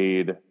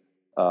made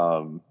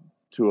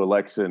to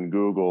Alexa and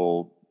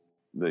Google,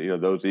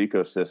 those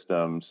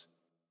ecosystems,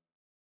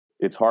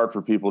 it's hard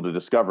for people to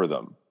discover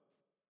them.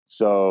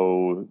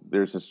 So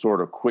there's this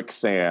sort of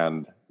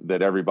quicksand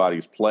that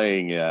everybody's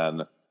playing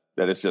in,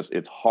 that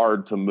it's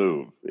hard to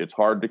move. It's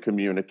hard to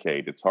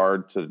communicate. It's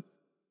hard to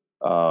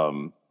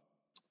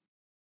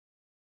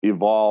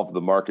evolve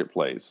the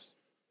marketplace.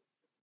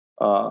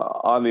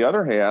 On the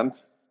other hand,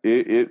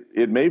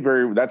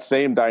 that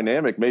same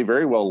dynamic may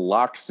very well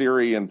lock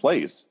Siri in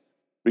place,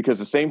 because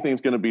the same thing's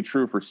going to be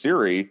true for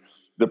Siri.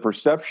 The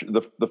perception,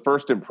 the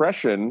first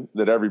impression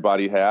that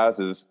everybody has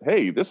is,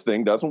 hey, this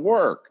thing doesn't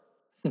work.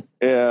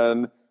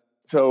 And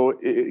so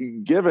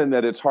given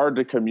that it's hard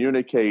to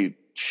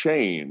communicate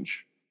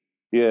change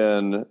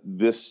in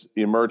this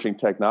emerging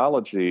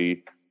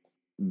technology,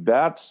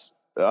 that's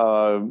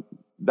a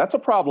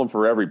problem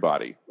for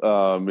everybody.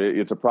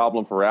 It's a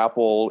problem for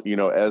Apple,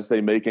 as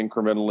they make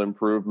incremental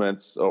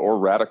improvements or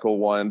radical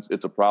ones.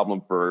 It's a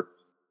problem for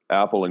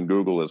Apple and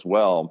Google as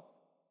well.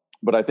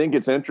 But I think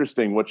it's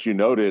interesting what you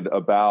noted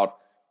about,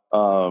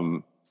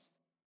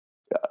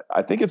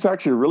 I think it's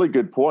actually a really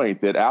good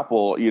point that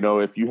Apple,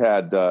 if you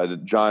had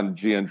John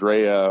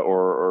Giandrea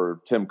or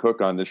Tim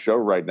Cook on this show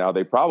right now,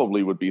 they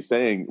probably would be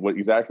saying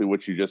exactly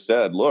what you just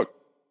said. Look,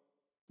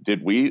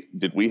 did we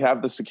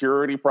have the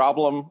security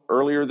problem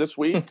earlier this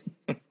week?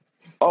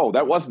 Oh,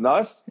 that wasn't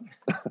us?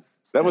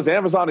 That was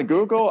Amazon and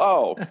Google?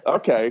 Oh,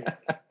 okay.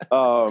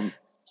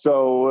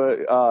 So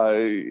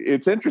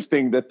it's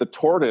interesting that the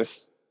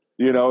tortoise,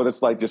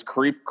 that's like just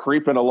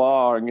creeping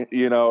along,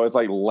 it's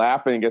like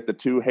laughing at the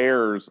two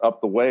hares up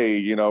the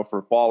way,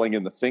 for falling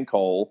in the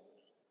sinkhole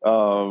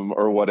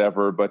or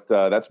whatever. But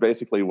that's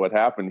basically what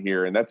happened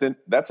here. And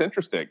that's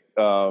interesting.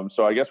 So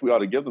I guess we ought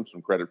to give them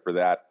some credit for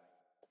that.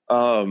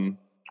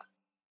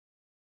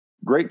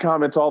 Great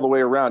comments all the way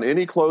around.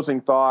 Any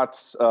closing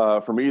thoughts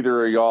from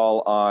either of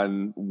y'all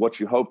on what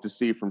you hope to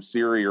see from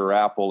Siri or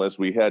Apple as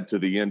we head to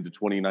the end of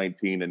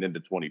 2019 and into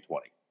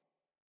 2020?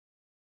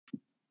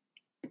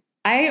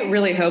 I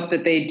really hope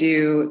that they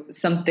do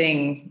some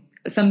big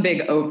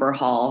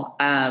overhaul,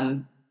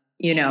 to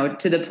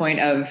the point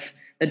of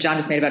that John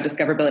just made about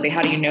discoverability.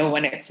 How do you know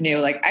when it's new?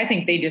 Like, I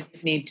think they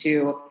just need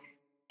to,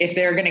 if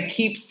they're going to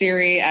keep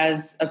Siri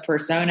as a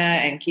persona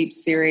and keep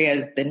Siri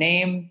as the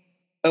name,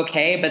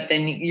 okay, but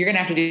then you're going to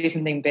have to do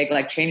something big,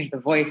 like change the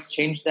voice,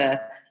 change the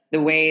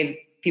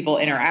way people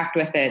interact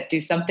with it, do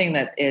something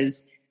that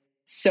is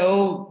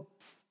so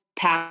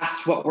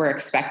past what we're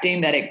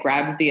expecting that it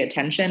grabs the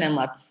attention and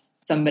lets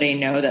somebody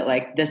know that,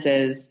 like, this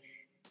is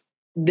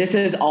this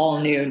is all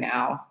new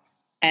now.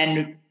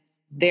 And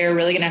they're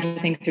really going to have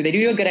to think through. They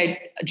do a good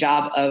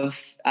job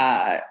of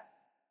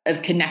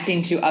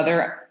connecting to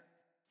other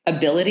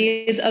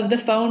abilities of the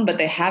phone, but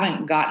they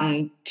haven't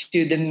gotten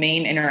to the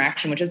main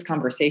interaction, which is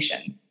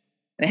conversation.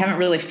 They haven't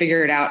really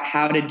figured out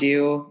how to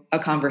do a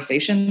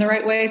conversation the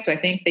right way. So I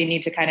think they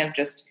need to kind of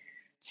just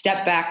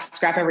step back,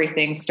 scrap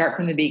everything, start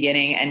from the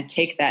beginning, and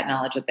take that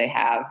knowledge that they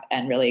have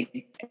and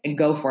really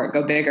go for it,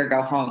 go big or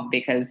go home,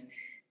 because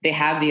they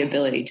have the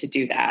ability to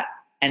do that.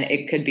 And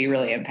it could be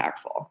really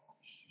impactful.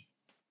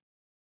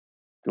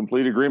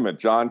 Complete agreement.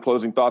 John,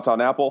 closing thoughts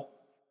on Apple?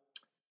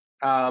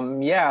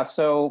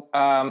 So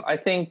I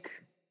think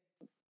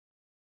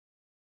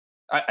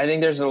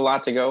there's a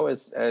lot to go,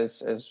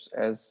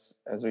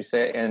 as we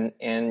say,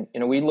 and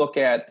we look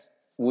at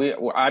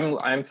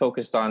I'm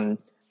focused on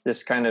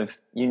this kind of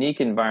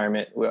unique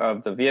environment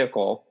of the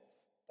vehicle,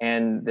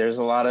 and there's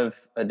a lot of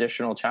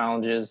additional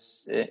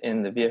challenges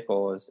in the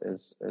vehicle,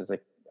 as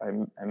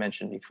I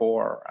mentioned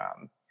before.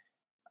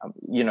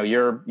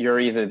 You're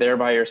either there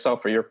by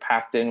yourself or you're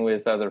packed in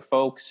with other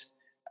folks.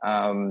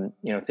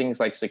 Things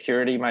like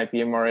security might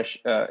be a more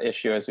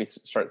issue as we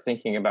start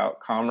thinking about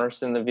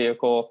commerce in the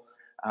vehicle.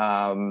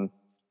 I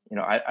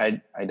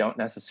don't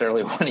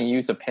necessarily want to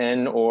use a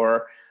PIN,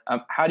 or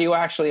how do you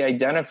actually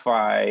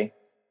identify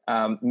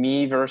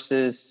me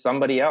versus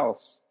somebody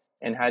else?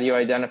 And how do you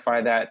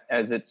identify that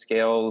as it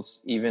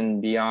scales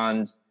even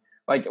beyond?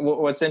 Like,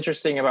 what's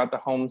interesting about the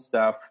home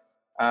stuff,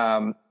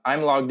 I'm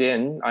logged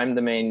in, I'm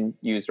the main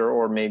user,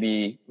 or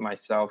maybe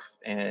myself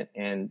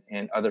and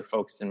other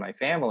folks in my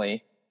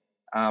family.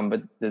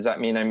 But does that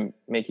mean I'm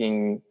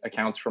making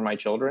accounts for my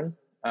children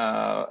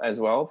as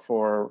well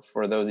for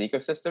those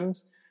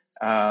ecosystems?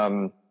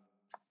 And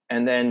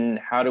then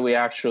how do we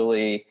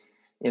actually,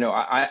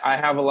 I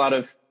have a lot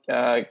of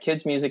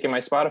kids' music in my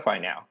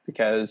Spotify now,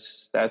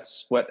 because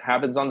that's what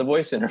happens on the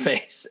voice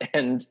interface.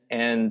 And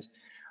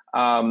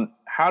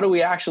how do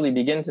we actually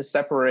begin to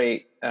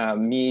separate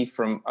me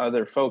from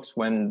other folks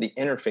when the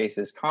interface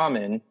is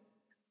common?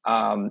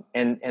 And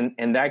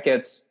that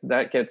gets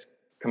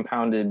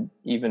compounded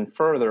even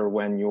further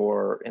when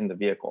you're in the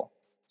vehicle.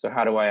 So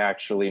how do I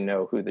actually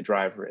know who the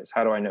driver is?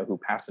 How do I know who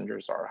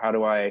passengers are? How do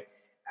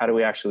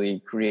we actually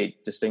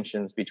create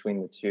distinctions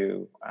between the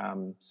two?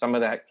 Some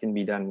of that can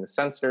be done with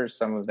sensors.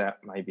 Some of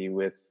that might be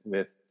with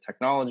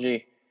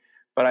technology.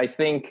 But I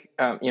think,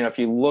 if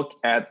you look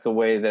at the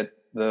way that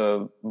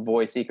the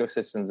voice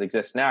ecosystems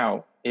exist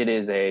now, it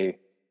is a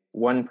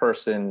one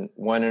person,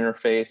 one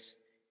interface.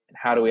 And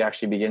how do we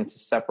actually begin to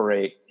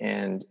separate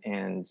and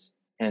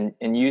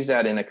use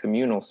that in a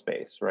communal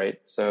space, right?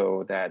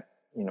 So that,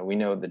 we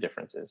know the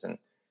differences. And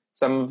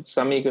some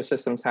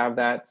ecosystems have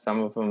that,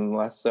 some of them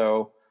less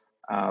so.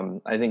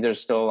 I think there's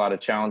still a lot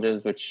of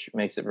challenges, which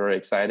makes it very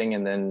exciting.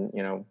 And then,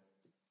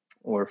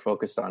 we're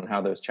focused on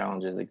how those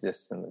challenges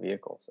exist in the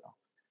vehicle. So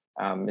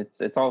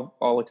it's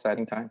all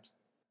exciting times.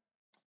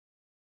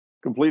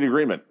 Complete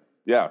agreement.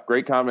 Yeah,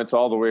 great comments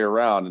all the way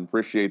around, and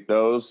appreciate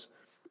those.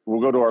 We'll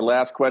go to our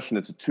last question.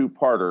 It's a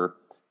two-parter,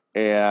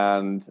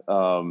 and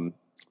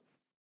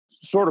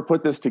sort of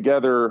put this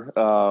together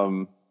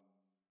to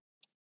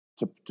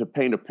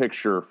paint a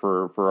picture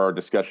for our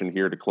discussion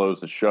here to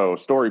close the show.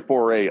 Story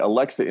 4A,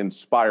 Alexa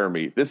Inspire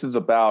Me. This is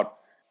about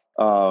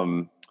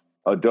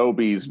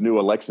Adobe's new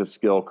Alexa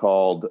skill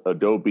called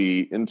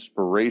Adobe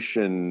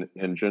Inspiration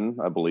Engine,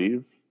 I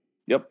believe.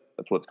 Yep,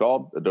 that's what it's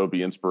called,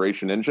 Adobe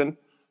Inspiration Engine.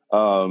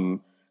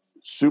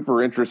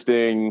 Super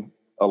interesting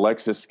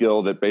Alexa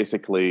skill that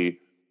basically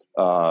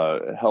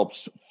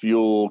helps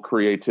fuel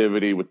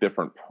creativity with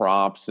different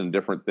prompts and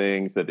different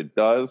things that it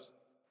does.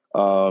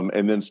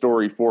 And then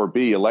story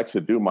 4B,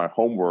 Alexa, do my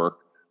homework.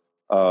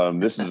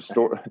 This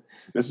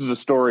is a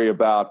story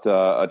about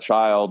a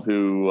child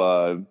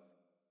who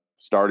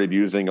started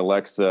using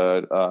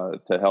Alexa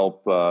to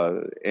help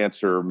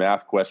answer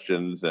math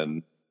questions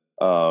and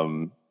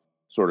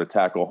sort of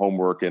tackle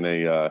homework in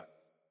a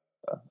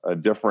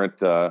different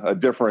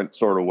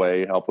sort of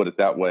way. I'll put it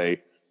that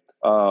way.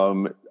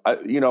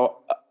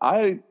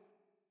 I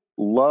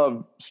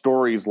love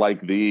stories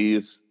like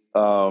these,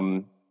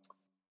 and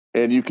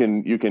you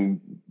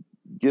can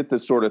get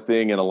this sort of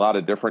thing in a lot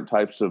of different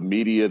types of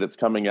media that's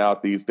coming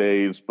out these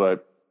days,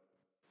 but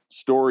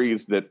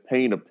stories that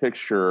paint a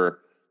picture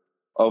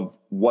of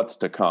what's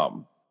to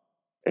come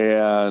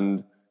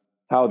and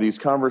how these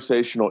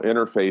conversational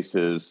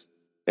interfaces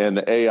and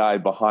the AI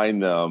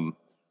behind them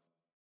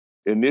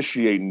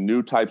initiate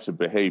new types of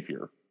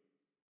behavior,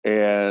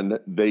 and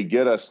they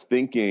get us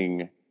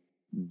thinking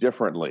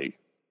differently.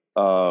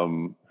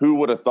 Who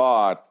would have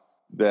thought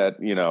that,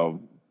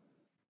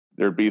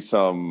 there'd be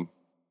some,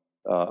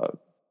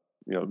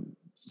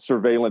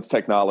 surveillance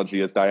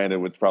technology, as Diana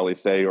would probably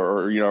say,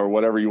 or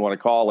whatever you want to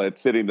call it,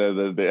 sitting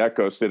the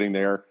Echo sitting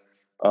there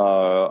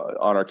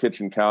on our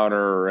kitchen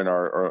counter or in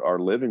our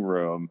living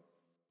room,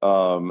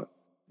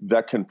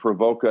 that can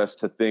provoke us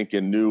to think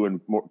in new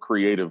and more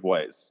creative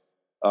ways.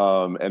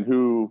 And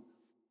who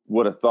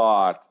would have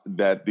thought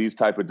that these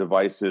type of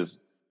devices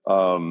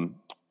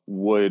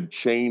would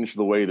change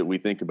the way that we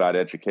think about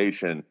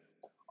education.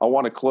 I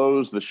want to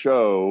close the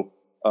show,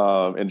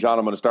 and John,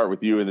 I'm going to start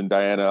with you, and then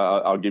Diana,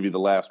 I'll give you the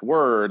last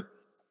word.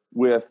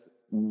 With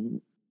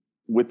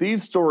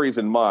these stories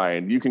in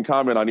mind, you can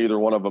comment on either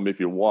one of them if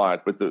you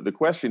want, but the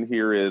question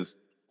here is,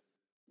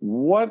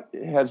 what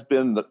has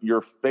been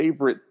your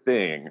favorite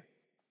thing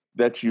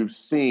that you've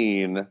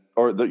seen,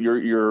 or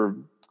your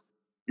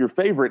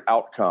favorite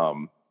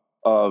outcome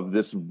of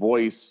this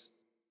voice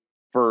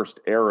first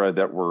era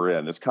that we're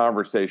in, this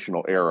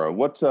conversational era?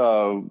 What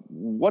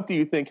do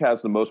you think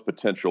has the most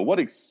potential? What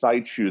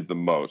excites you the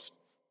most?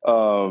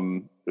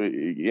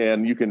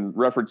 And you can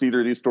reference either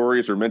of these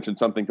stories or mention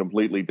something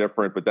completely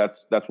different, but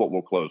that's what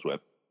we'll close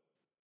with.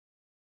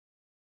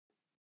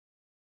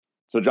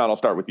 So John, I'll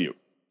start with you.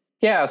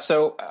 Yeah.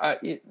 So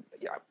I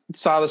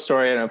saw the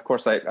story, and of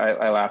course I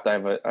laughed. I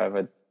have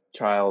a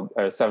child,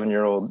 a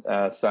 7-year-old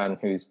son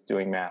who's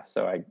doing math.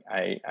 So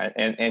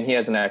and he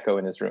has an echo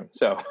in his room.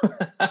 So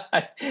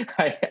he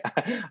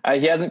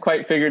hasn't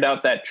quite figured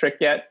out that trick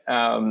yet.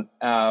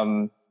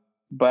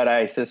 But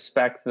I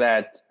suspect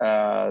that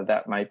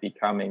that might be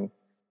coming,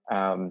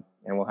 and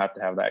we'll have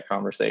to have that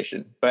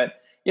conversation.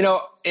 But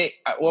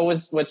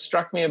what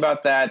struck me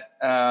about that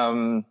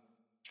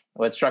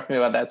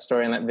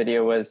story and that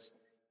video was,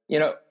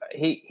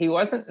 he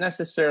wasn't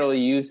necessarily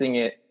using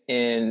it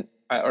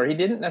or he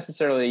didn't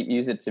necessarily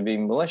use it to be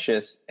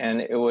malicious, and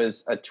it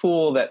was a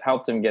tool that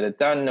helped him get it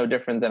done, no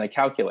different than a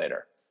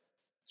calculator.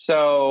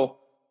 So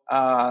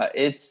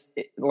it's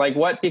like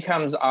what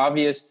becomes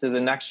obvious to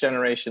the next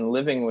generation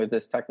living with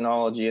this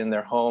technology in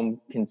their home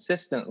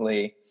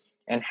consistently,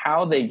 and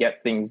how they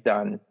get things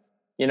done.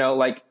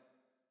 Like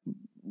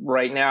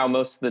right now,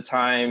 most of the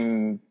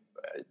time,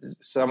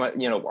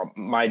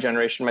 my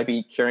generation might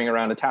be carrying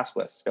around a task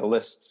list, a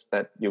list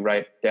that you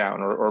write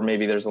down, or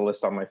maybe there's a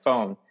list on my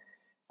phone.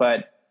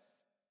 But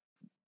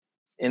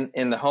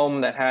in the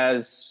home that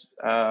has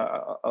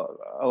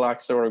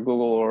Alexa or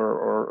Google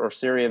or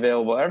Siri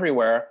available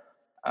everywhere,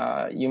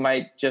 you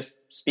might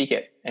just speak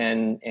it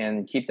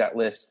and keep that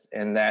list,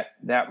 and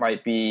that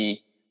might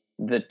be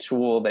the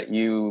tool that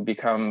you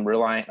become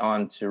reliant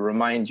on to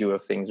remind you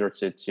of things, or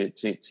to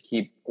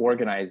keep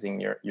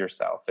organizing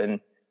yourself. And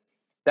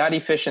that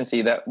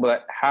efficiency,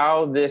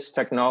 how this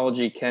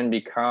technology can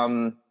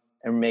become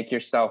and make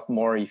yourself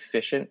more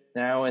efficient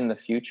now in the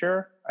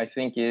future, I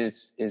think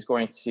is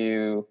going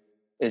to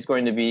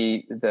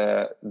be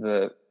the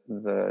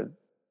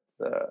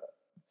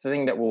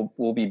thing that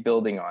we'll be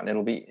building on.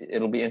 It'll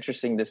be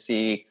interesting to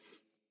see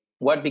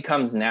what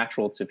becomes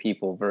natural to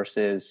people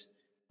versus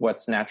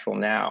what's natural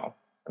now.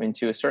 I mean,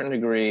 to a certain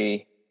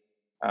degree,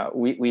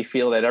 we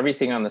feel that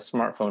everything on the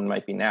smartphone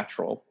might be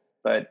natural,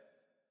 but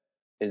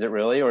is it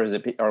really, or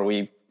are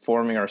we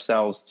forming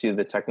ourselves to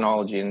the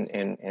technology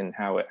and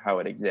how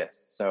it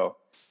exists? So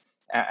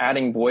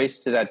adding voice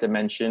to that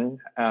dimension,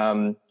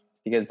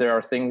 because there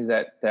are things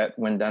that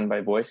when done by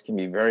voice can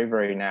be very,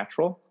 very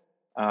natural.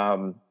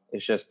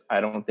 It's just,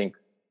 I don't think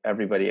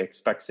everybody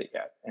expects it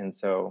yet. And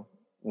so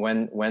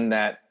when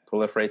that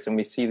proliferates, and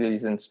we see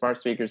these in smart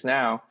speakers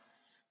now,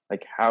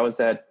 like how is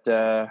that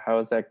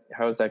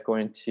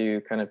going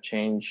to kind of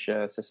change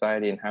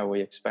society and how we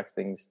expect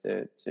things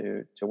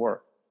to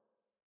work?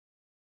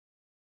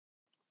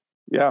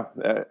 Yeah,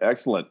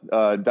 excellent.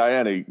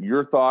 Diana,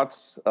 your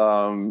thoughts,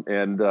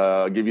 and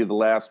I'll give you the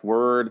last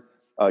word.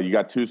 You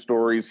got two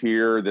stories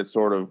here that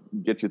sort of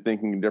get you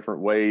thinking in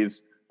different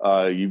ways.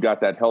 You've got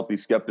that healthy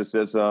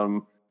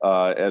skepticism,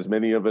 as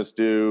many of us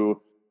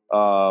do.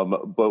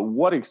 But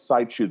what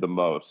excites you the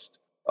most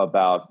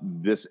about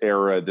this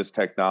era, this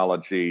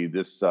technology,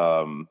 this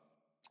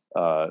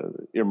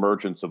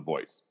emergence of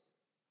voice?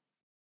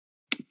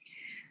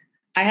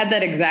 I had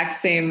that exact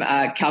same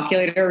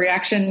calculator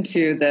reaction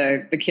to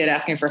the kid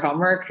asking for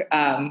homework.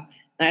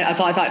 That's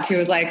all I thought too,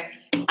 was like,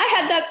 I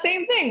had that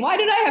same thing. Why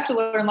did I have to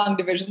learn long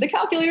division? The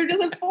calculator does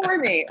it for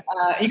me.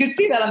 You could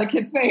see that on the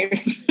kid's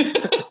face.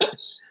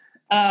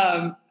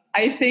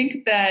 I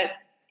think that,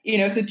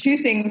 so two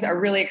things are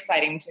really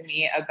exciting to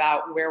me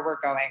about where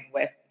we're going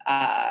with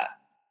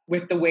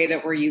the way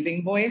that we're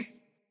using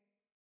voice.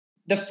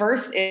 The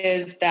first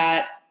is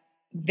that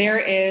there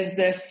is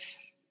this,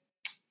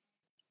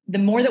 the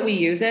more that we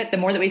use it, the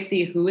more that we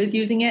see who is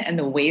using it and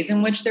the ways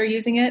in which they're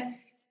using it,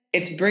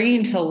 it's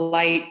bringing to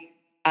light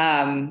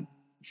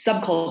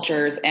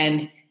subcultures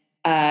and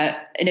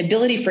an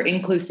ability for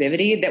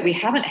inclusivity that we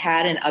haven't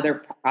had in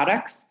other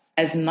products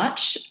as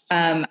much.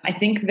 I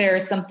think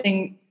there's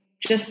something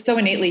just so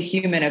innately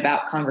human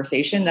about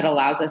conversation that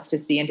allows us to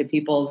see into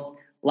people's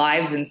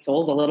lives and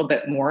souls a little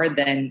bit more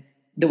than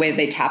the way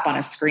they tap on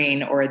a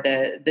screen or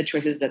the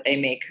choices that they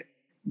make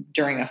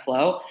during a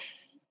flow.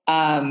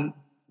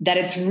 That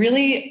it's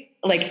really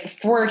like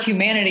for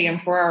humanity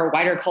and for our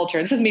wider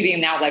culture. This is me being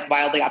now like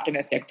wildly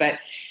optimistic, but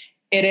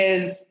it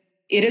is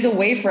a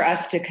way for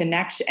us to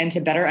connect and to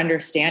better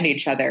understand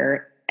each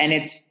other. And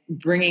it's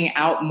bringing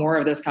out more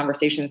of those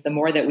conversations, the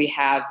more that we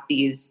have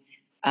these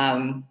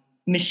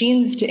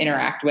machines to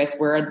interact with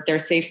where they're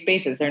safe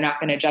spaces. They're not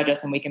going to judge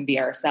us and we can be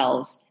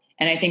ourselves.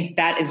 And I think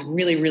that is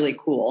really, really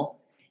cool.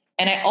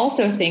 And I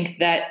also think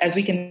that, as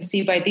we can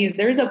see by these,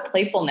 there's a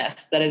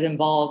playfulness that is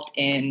involved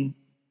in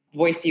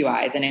voice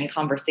UIs and in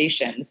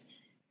conversations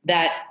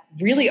that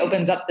really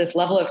opens up this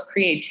level of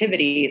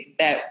creativity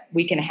that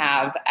we can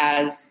have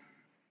as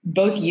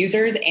both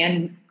users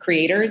and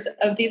creators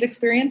of these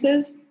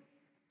experiences,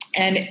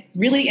 and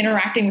really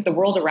interacting with the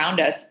world around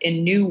us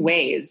in new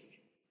ways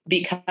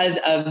because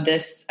of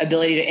this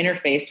ability to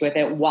interface with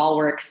it while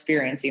we're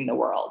experiencing the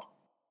world.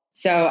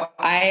 So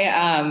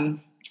I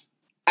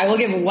will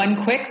give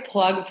one quick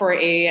plug for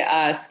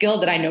a skill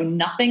that I know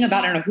nothing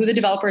about. I don't know who the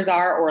developers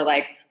are or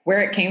like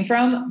where it came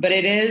from, but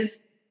it is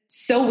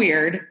so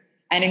weird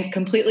and it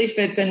completely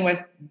fits in with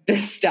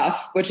this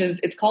stuff, which is,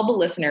 it's called the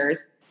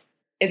Listeners.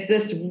 It's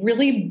this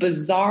really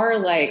bizarre,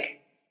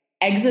 like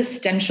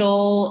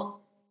existential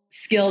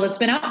skill that's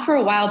been out for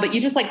a while, but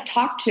you just like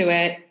talk to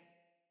it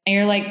and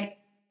you're like,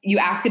 you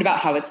ask it about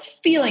how it's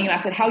feeling, you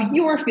ask it how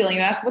you're feeling,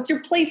 you ask what's your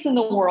place in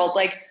the world,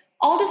 like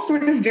all just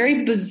sort of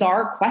very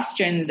bizarre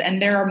questions.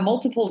 And there are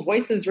multiple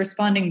voices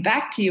responding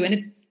back to you. And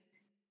it's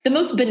the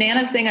most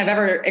bananas thing I've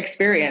ever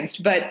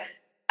experienced. But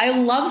I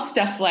love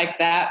stuff like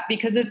that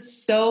because it's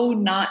so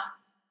not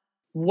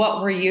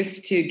what we're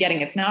used to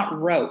getting. It's not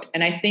rote.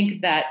 And I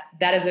think that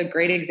that is a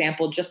great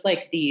example, just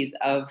like these,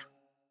 of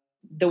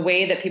the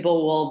way that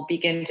people will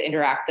begin to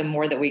interact the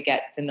more that we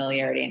get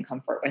familiarity and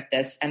comfort with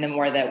this, and the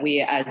more that we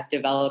as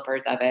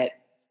developers of it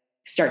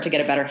start to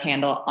get a better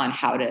handle on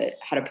how to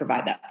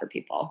provide that for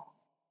people.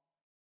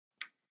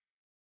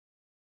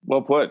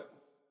 Well put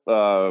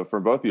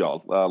from both of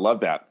y'all.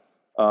 Love that.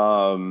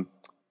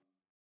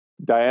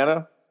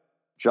 Diana,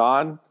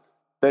 John,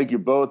 thank you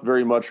both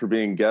very much for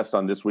being guests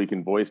on This Week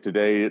in Voice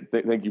today.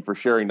 Thank you for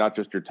sharing not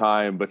just your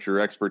time, but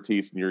your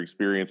expertise and your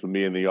experience with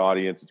me and the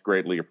audience. It's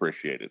greatly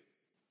appreciated.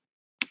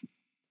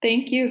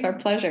 Thank you. It's our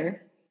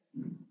pleasure.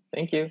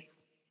 Thank you.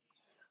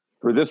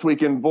 For This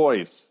Week in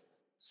Voice,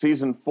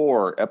 Season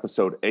 4,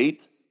 Episode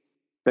 8,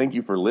 thank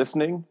you for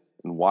listening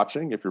and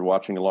watching if you're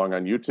watching along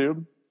on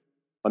YouTube.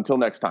 Until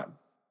next time.